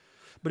brilliant.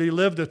 But he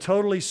lived a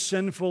totally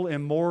sinful,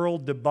 immoral,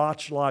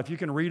 debauched life. You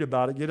can read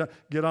about it.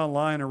 Get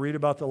online and read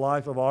about the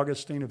life of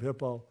Augustine of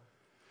Hippo.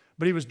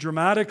 But he was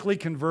dramatically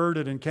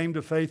converted and came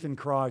to faith in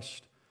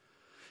Christ.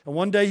 And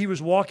one day he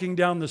was walking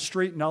down the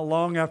street not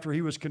long after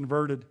he was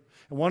converted.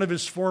 And one of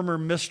his former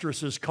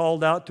mistresses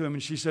called out to him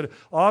and she said,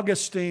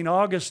 Augustine,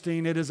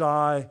 Augustine, it is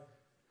I.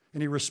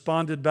 And he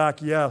responded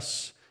back,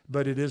 yes,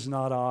 but it is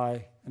not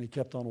I. And he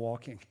kept on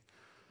walking.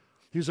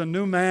 He was a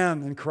new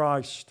man in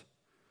Christ.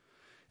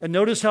 And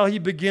notice how he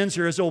begins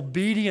here, as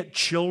obedient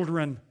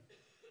children.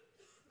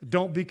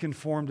 Don't be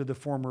conformed to the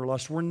former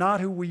lust. We're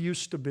not who we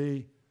used to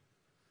be.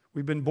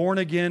 We've been born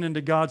again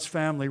into God's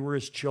family. We're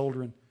His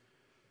children.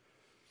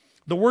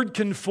 The word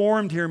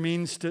conformed here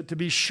means to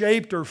be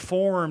shaped or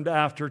formed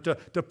after,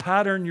 to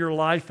pattern your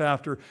life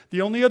after.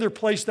 The only other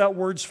place that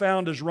word's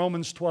found is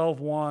Romans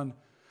 12:1,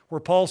 where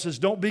Paul says,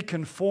 don't be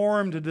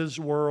conformed to this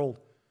world,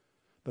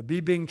 but be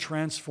being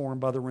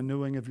transformed by the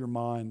renewing of your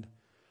mind.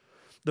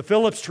 The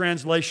Phillips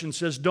translation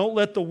says, don't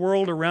let the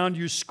world around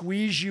you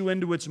squeeze you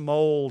into its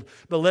mold,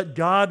 but let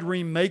God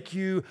remake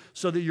you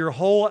so that your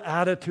whole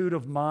attitude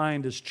of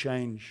mind is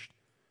changed.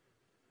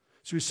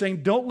 So he's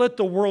saying, don't let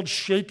the world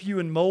shape you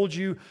and mold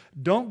you.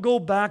 Don't go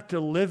back to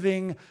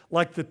living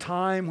like the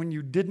time when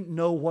you didn't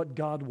know what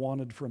God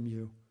wanted from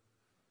you.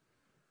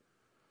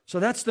 So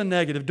that's the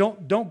negative.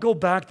 Don't go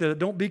back to that.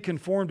 Don't be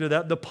conformed to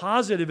that. The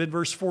positive in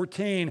verse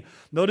 14,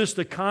 notice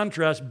the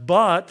contrast,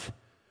 but...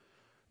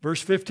 Verse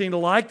 15,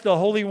 like the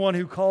Holy One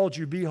who called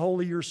you, be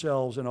holy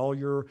yourselves in all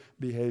your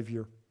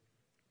behavior.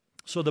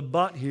 So the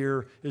but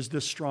here is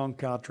this strong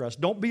contrast.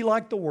 Don't be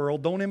like the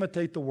world. Don't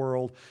imitate the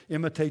world.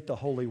 Imitate the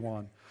Holy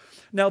One.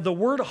 Now, the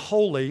word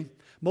holy,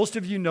 most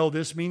of you know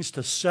this, means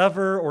to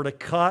sever or to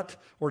cut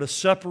or to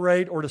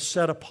separate or to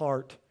set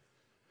apart.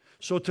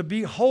 So to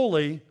be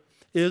holy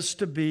is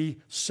to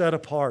be set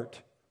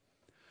apart.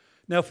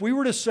 Now, if we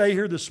were to say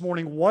here this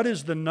morning, what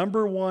is the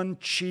number one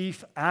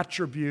chief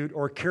attribute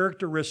or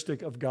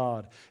characteristic of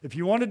God? If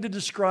you wanted to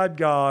describe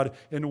God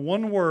in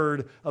one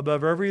word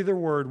above every other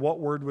word, what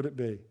word would it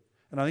be?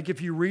 And I think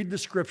if you read the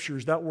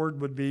Scriptures, that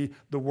word would be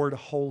the word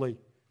holy.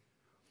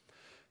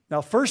 Now,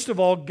 first of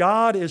all,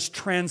 God is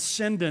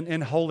transcendent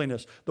in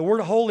holiness. The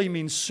word holy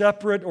means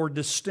separate or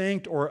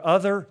distinct or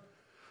other.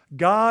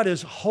 God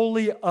is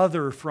wholly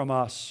other from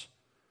us.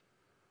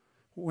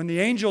 When the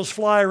angels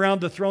fly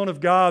around the throne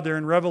of God there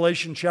in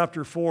Revelation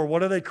chapter 4, what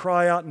do they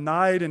cry out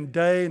night and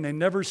day? And they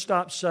never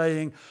stop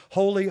saying,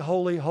 holy,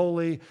 holy,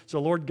 holy is the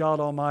Lord God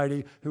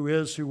Almighty, who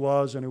is, who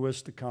was, and who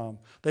is to come.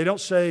 They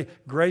don't say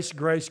grace,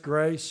 grace,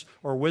 grace,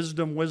 or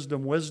wisdom,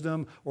 wisdom,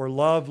 wisdom, or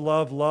love,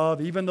 love, love,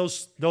 even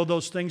though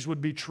those things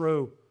would be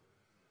true.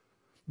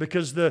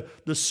 Because the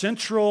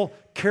central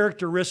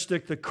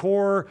characteristic, the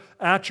core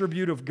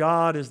attribute of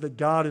God is that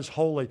God is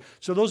holy.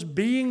 So those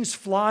beings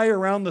fly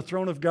around the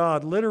throne of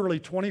God literally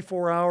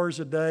 24 hours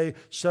a day,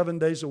 7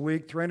 days a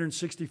week,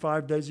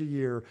 365 days a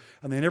year.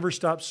 And they never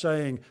stop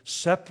saying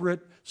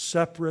separate,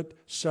 separate,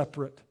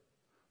 separate.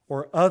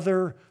 Or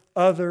other,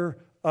 other,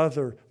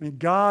 other. I mean,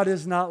 God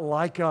is not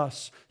like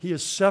us. He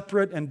is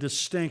separate and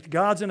distinct.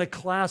 God's in a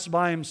class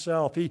by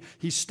Himself.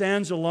 He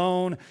stands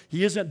alone.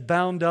 He isn't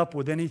bound up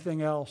with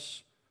anything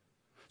else.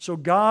 So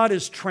God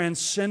is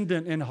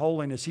transcendent in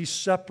holiness. He's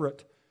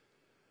separate.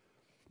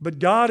 But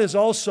God is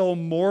also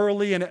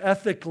morally and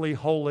ethically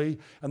holy,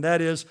 and that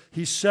is,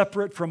 He's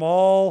separate from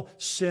all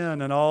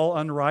sin and all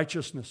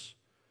unrighteousness.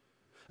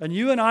 And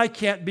you and I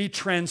can't be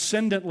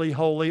transcendently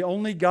holy.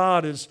 Only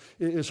God is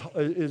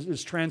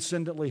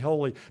transcendently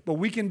holy. But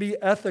we can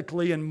be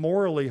ethically and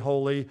morally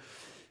holy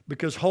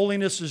because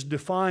holiness is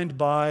defined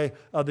by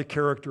the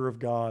character of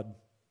God.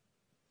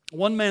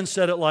 One man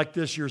said it like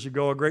this years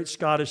ago, a great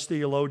Scottish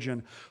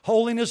theologian.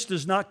 Holiness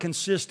does not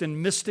consist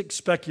in mystic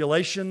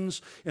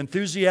speculations,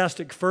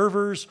 enthusiastic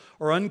fervors,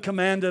 or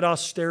uncommanded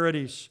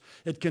austerities.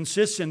 It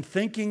consists in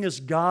thinking as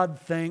God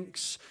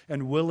thinks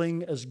and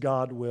willing as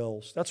God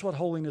wills. That's what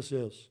holiness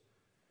is.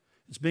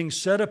 It's being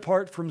set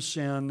apart from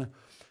sin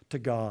to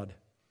God.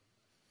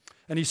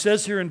 And he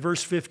says here in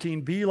verse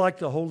 15, be like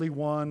the Holy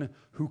One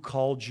who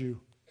called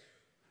you.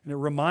 And it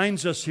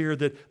reminds us here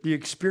that the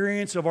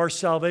experience of our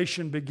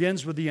salvation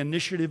begins with the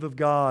initiative of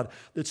God.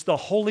 It's the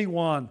Holy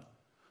One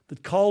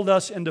that called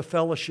us into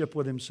fellowship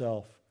with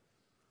Himself.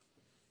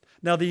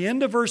 Now, the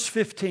end of verse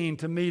 15,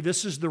 to me,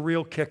 this is the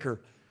real kicker.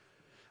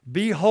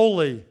 Be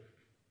holy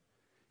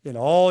in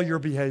all your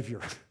behavior.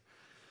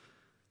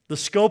 The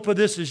scope of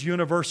this is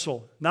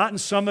universal, not in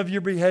some of your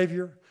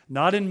behavior,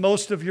 not in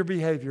most of your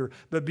behavior,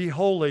 but be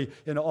holy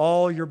in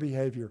all your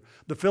behavior.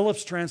 The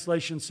Phillips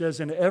translation says,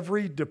 in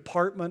every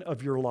department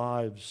of your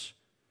lives,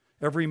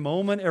 every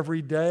moment,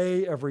 every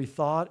day, every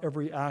thought,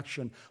 every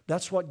action.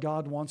 That's what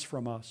God wants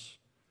from us.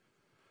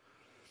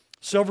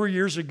 Several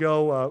years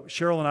ago,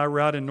 Cheryl and I were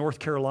out in North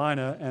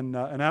Carolina,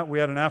 and we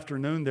had an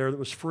afternoon there that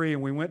was free,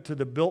 and we went to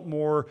the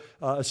Biltmore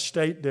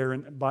estate there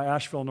by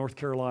Asheville, North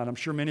Carolina. I'm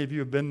sure many of you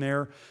have been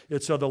there.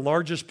 It's the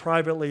largest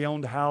privately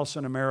owned house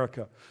in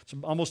America. It's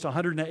almost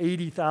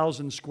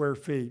 180,000 square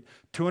feet,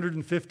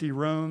 250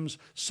 rooms,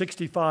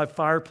 65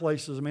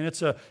 fireplaces. I mean,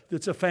 it's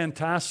a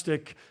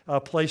fantastic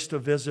place to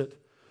visit.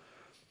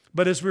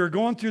 But as we were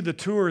going through the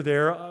tour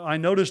there, I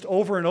noticed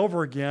over and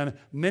over again,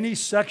 many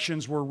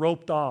sections were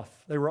roped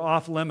off. They were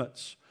off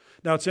limits.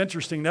 Now, it's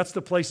interesting. That's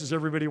the places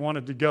everybody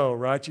wanted to go,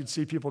 right? You'd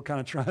see people kind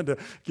of trying to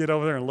get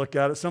over there and look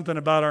at it. Something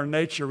about our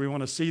nature, we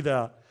want to see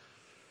that.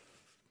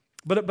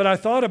 But I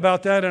thought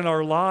about that in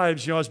our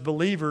lives, as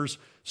believers.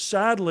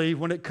 Sadly,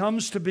 when it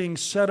comes to being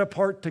set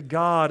apart to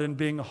God and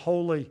being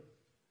holy,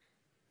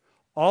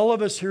 all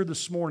of us here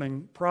this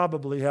morning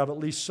probably have at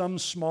least some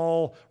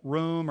small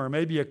room or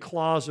maybe a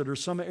closet or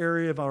some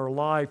area of our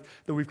life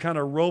that we've kind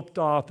of roped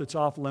off that's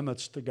off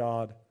limits to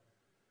God.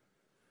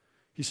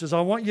 He says,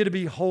 I want you to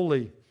be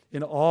holy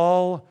in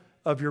all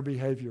of your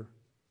behavior.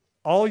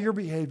 All your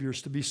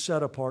behaviors to be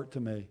set apart to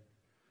me.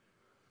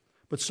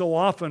 But so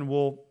often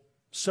we'll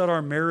set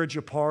our marriage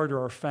apart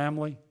or our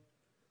family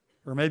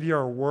or maybe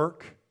our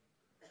work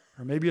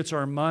or maybe it's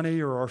our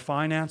money or our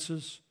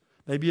finances.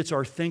 Maybe it's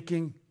our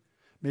thinking.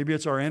 Maybe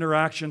it's our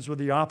interactions with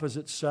the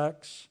opposite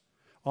sex.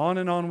 On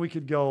and on we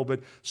could go,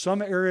 but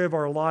some area of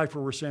our life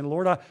where we're saying,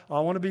 Lord, I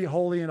want to be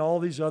holy in all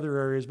these other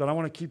areas, but I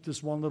want to keep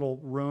this one little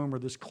room or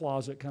this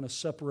closet kind of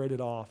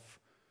separated off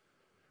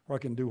where I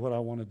can do what I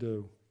want to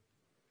do.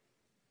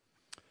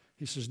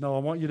 He says, no, I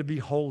want you to be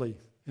holy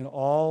in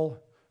all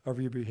of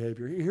your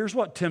behavior. Here's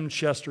what Tim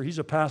Chester, he's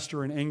a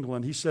pastor in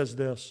England, he says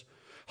this.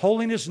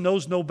 Holiness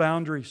knows no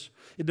boundaries.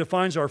 It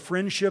defines our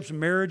friendships,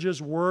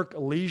 marriages, work,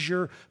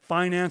 leisure,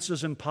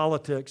 finances, and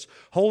politics.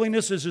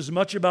 Holiness is as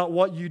much about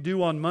what you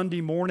do on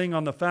Monday morning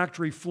on the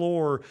factory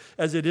floor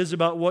as it is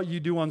about what you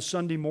do on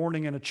Sunday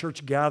morning in a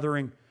church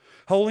gathering.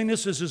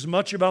 Holiness is as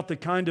much about the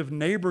kind of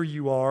neighbor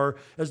you are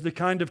as the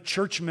kind of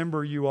church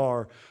member you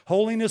are.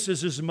 Holiness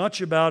is as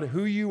much about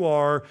who you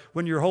are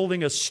when you're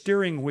holding a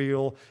steering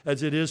wheel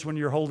as it is when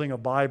you're holding a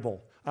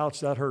Bible.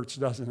 Ouch, that hurts,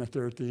 doesn't it,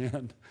 there at the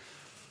end?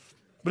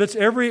 But it's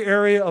every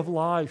area of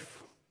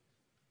life.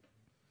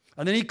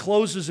 And then he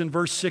closes in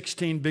verse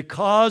 16,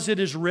 because it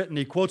is written,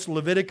 he quotes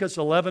Leviticus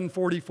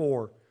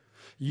 11:44,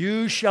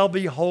 you shall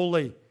be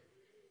holy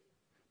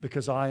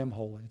because I am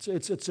holy.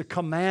 It's a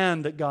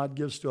command that God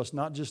gives to us,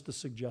 not just a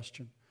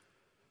suggestion.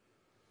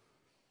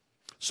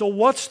 So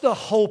what's the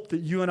hope that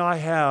you and I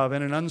have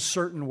in an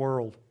uncertain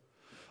world?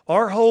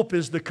 Our hope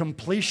is the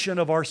completion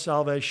of our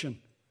salvation.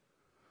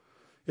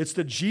 It's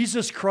that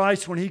Jesus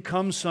Christ, when He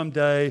comes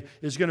someday,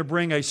 is going to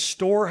bring a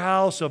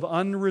storehouse of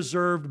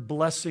undeserved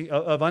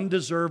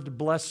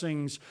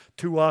blessings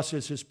to us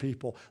as His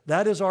people.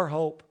 That is our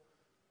hope.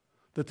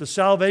 That the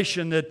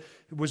salvation that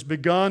was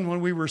begun when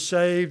we were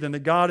saved and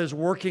that God is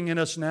working in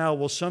us now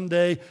will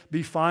someday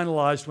be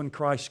finalized when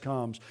Christ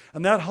comes.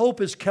 And that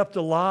hope is kept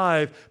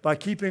alive by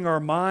keeping our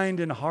mind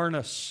in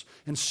harness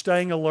and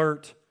staying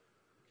alert.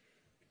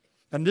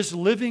 And this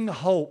living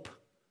hope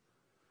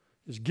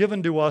is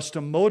given to us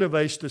to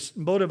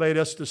motivate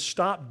us to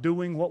stop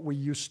doing what we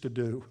used to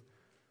do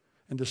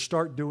and to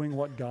start doing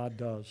what God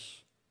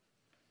does.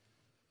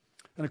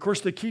 And of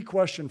course, the key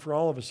question for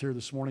all of us here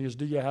this morning is,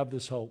 do you have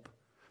this hope?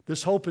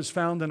 This hope is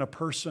found in a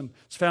person.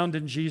 It's found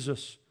in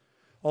Jesus.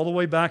 All the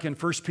way back in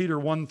 1 Peter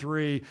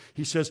 1:3,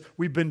 he says,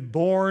 we've been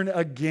born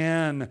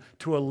again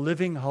to a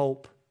living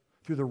hope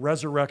through the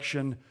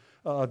resurrection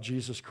of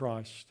Jesus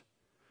Christ.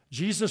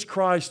 Jesus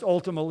Christ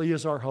ultimately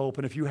is our hope.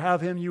 And if you have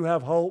Him, you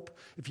have hope.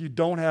 If you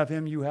don't have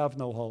Him, you have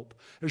no hope.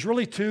 There's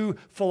really two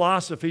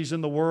philosophies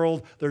in the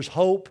world. There's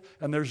hope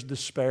and there's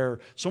despair.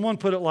 Someone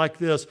put it like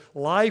this: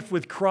 life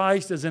with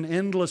Christ is an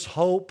endless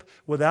hope.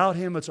 Without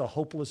Him, it's a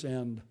hopeless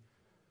end.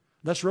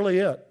 That's really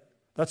it.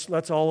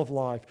 That's all of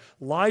life.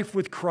 Life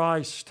with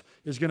Christ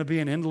is going to be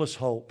an endless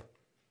hope.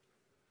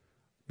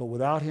 But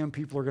without Him,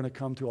 people are going to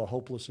come to a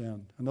hopeless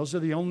end. And those are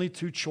the only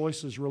two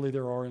choices really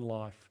there are in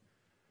life.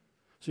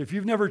 So if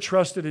you've never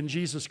trusted in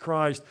Jesus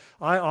Christ,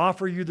 I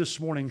offer you this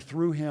morning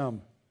through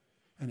Him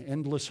an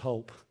endless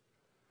hope.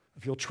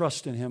 If you'll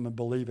trust in Him and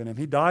believe in Him.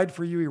 He died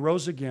for you. He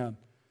rose again.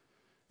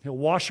 He'll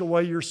wash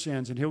away your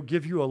sins and He'll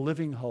give you a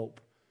living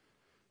hope.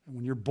 And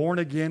when you're born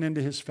again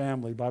into His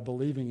family by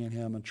believing in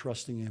Him and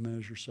trusting Him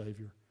as your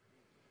Savior.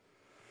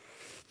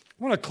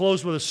 I want to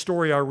close with a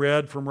story I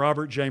read from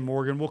Robert J.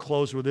 Morgan. We'll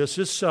close with this.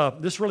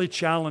 This really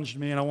challenged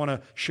me, and I want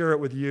to share it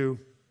with you.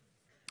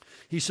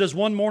 He says,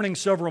 one morning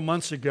several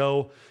months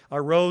ago, I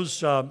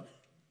rose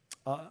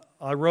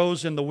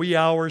in the wee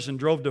hours and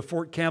drove to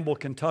Fort Campbell,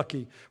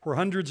 Kentucky, where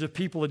hundreds of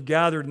people had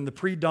gathered in the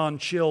pre-dawn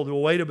chill to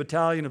await a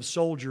battalion of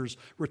soldiers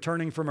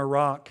returning from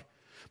Iraq.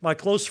 My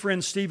close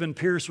friend Stephen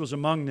Pierce was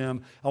among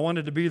them. I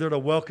wanted to be there to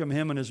welcome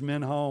him and his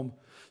men home.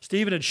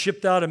 Stephen had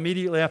shipped out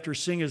immediately after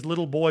seeing his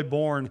little boy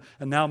born,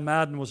 and now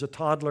Madden was a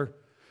toddler.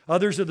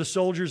 Others of the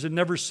soldiers had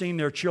never seen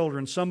their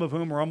children, some of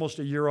whom were almost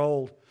a year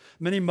old.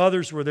 Many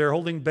mothers were there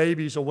holding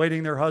babies,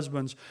 awaiting their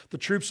husbands. The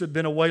troops had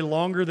been away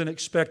longer than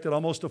expected,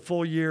 almost a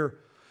full year.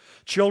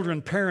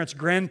 Children, parents,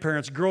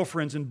 grandparents,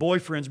 girlfriends and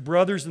boyfriends,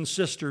 brothers and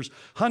sisters,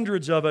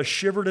 hundreds of us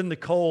shivered in the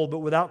cold, but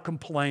without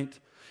complaint.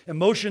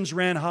 Emotions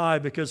ran high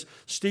because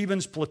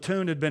Stephen's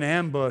platoon had been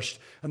ambushed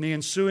and the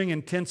ensuing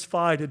intense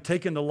fight had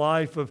taken the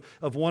life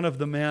of one of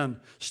the men.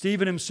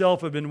 Stephen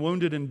himself had been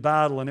wounded in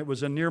battle, and it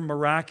was a near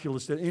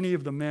miraculous that any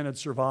of the men had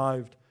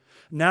survived.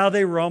 Now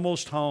they were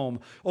almost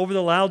home. Over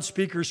the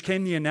loudspeakers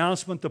came the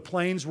announcement the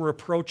planes were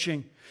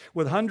approaching.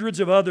 With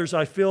hundreds of others,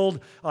 I filed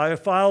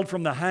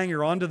from the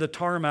hangar onto the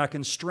tarmac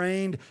and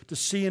strained to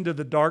see into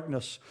the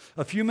darkness.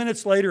 A few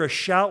minutes later, a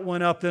shout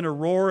went up, then a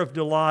roar of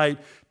delight.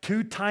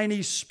 Two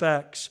tiny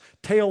specks,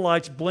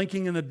 taillights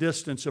blinking in the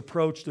distance,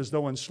 approached as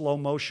though in slow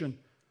motion.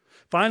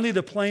 Finally,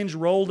 the planes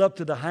rolled up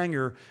to the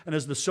hangar, and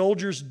as the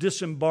soldiers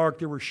disembarked,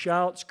 there were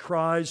shouts,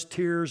 cries,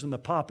 tears, and the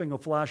popping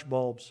of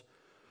flashbulbs.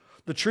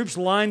 The troops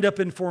lined up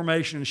in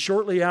formation, and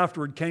shortly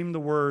afterward came the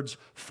words,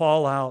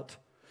 "Fall out."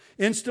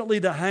 Instantly,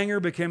 the hangar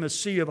became a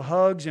sea of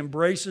hugs,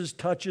 embraces,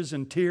 touches,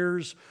 and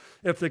tears.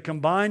 If the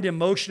combined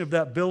emotion of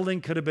that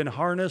building could have been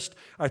harnessed,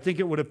 I think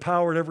it would have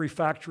powered every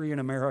factory in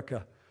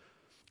America.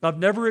 I've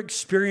never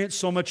experienced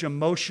so much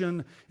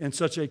emotion in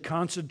such a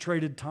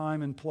concentrated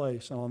time and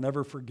place, and I'll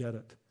never forget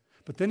it.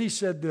 But then he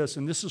said this,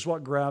 and this is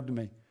what grabbed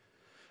me.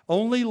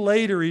 Only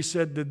later, he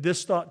said, did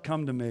this thought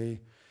come to me: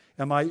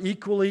 am I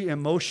equally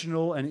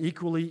emotional and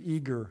equally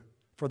eager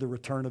for the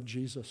return of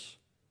Jesus?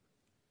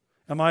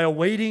 Am I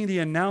awaiting the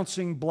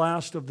announcing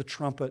blast of the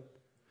trumpet?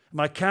 Am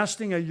I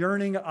casting a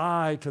yearning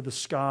eye to the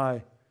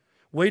sky,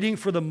 waiting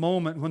for the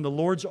moment when the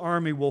Lord's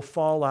army will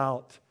fall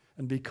out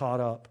and be caught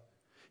up?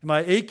 Am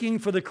I aching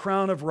for the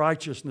crown of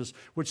righteousness,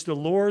 which the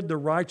Lord, the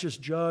righteous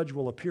judge,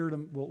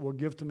 will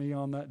give to me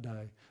on that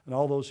day, and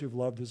all those who've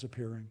loved His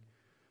appearing?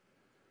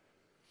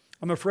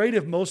 I'm afraid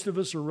if most of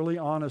us are really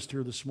honest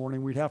here this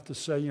morning, we'd have to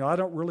say, I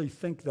don't really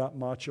think that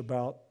much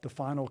about the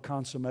final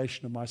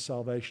consummation of my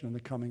salvation and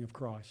the coming of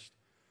Christ.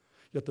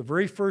 Yet the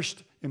very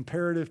first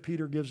imperative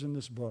Peter gives in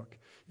this book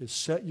is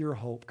set your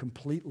hope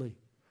completely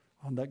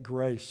on that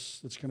grace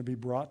that's going to be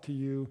brought to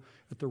you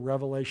at the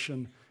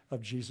revelation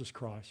of Jesus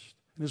Christ.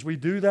 And as we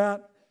do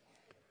that,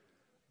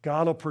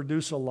 God will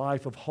produce a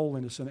life of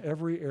holiness in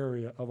every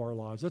area of our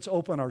lives. Let's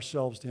open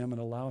ourselves to Him and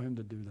allow Him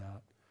to do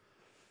that.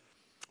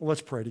 Well,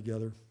 let's pray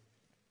together.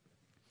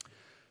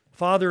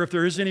 Father, if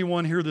there is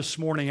anyone here this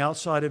morning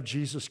outside of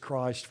Jesus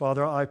Christ,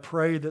 Father, I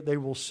pray that they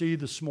will see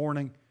this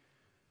morning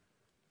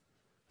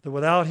that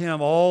without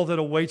Him, all that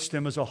awaits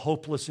them is a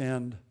hopeless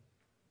end.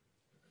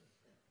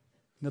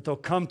 And that they'll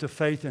come to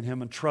faith in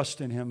Him and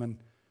trust in Him and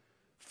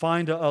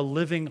find a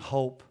living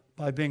hope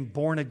by being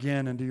born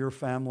again into your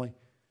family.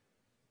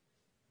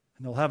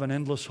 And they'll have an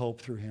endless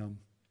hope through Him.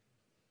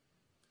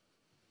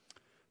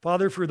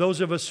 Father, for those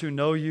of us who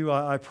know you,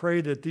 I pray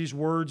that these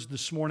words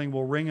this morning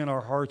will ring in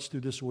our hearts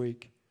through this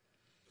week.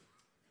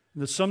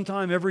 And that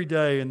sometime every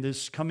day in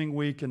this coming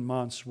week and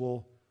months,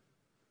 we'll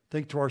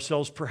think to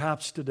ourselves,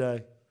 perhaps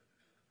today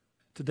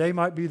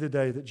might be the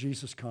day that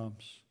Jesus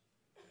comes.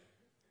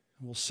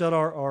 And we'll set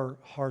our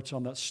hearts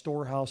on that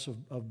storehouse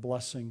of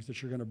blessings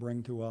that you're going to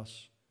bring to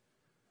us.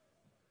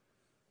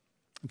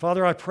 And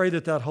Father, I pray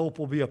that that hope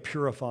will be a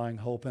purifying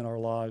hope in our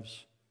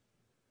lives.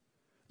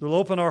 We'll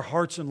open our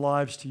hearts and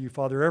lives to you,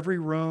 Father. Every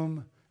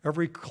room,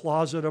 every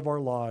closet of our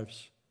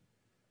lives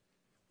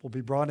will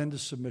be brought into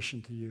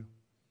submission to you.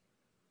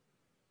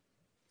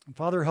 And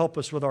Father, help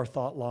us with our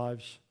thought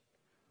lives.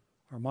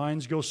 Our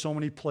minds go so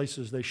many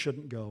places they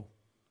shouldn't go.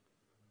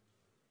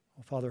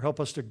 Oh, Father, help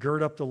us to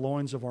gird up the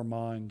loins of our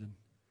mind and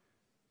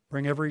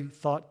bring every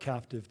thought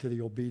captive to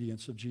the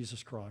obedience of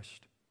Jesus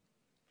Christ.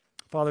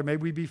 Father, may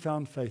we be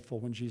found faithful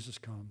when Jesus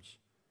comes.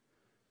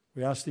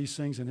 We ask these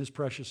things in His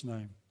precious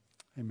name.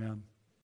 Amen.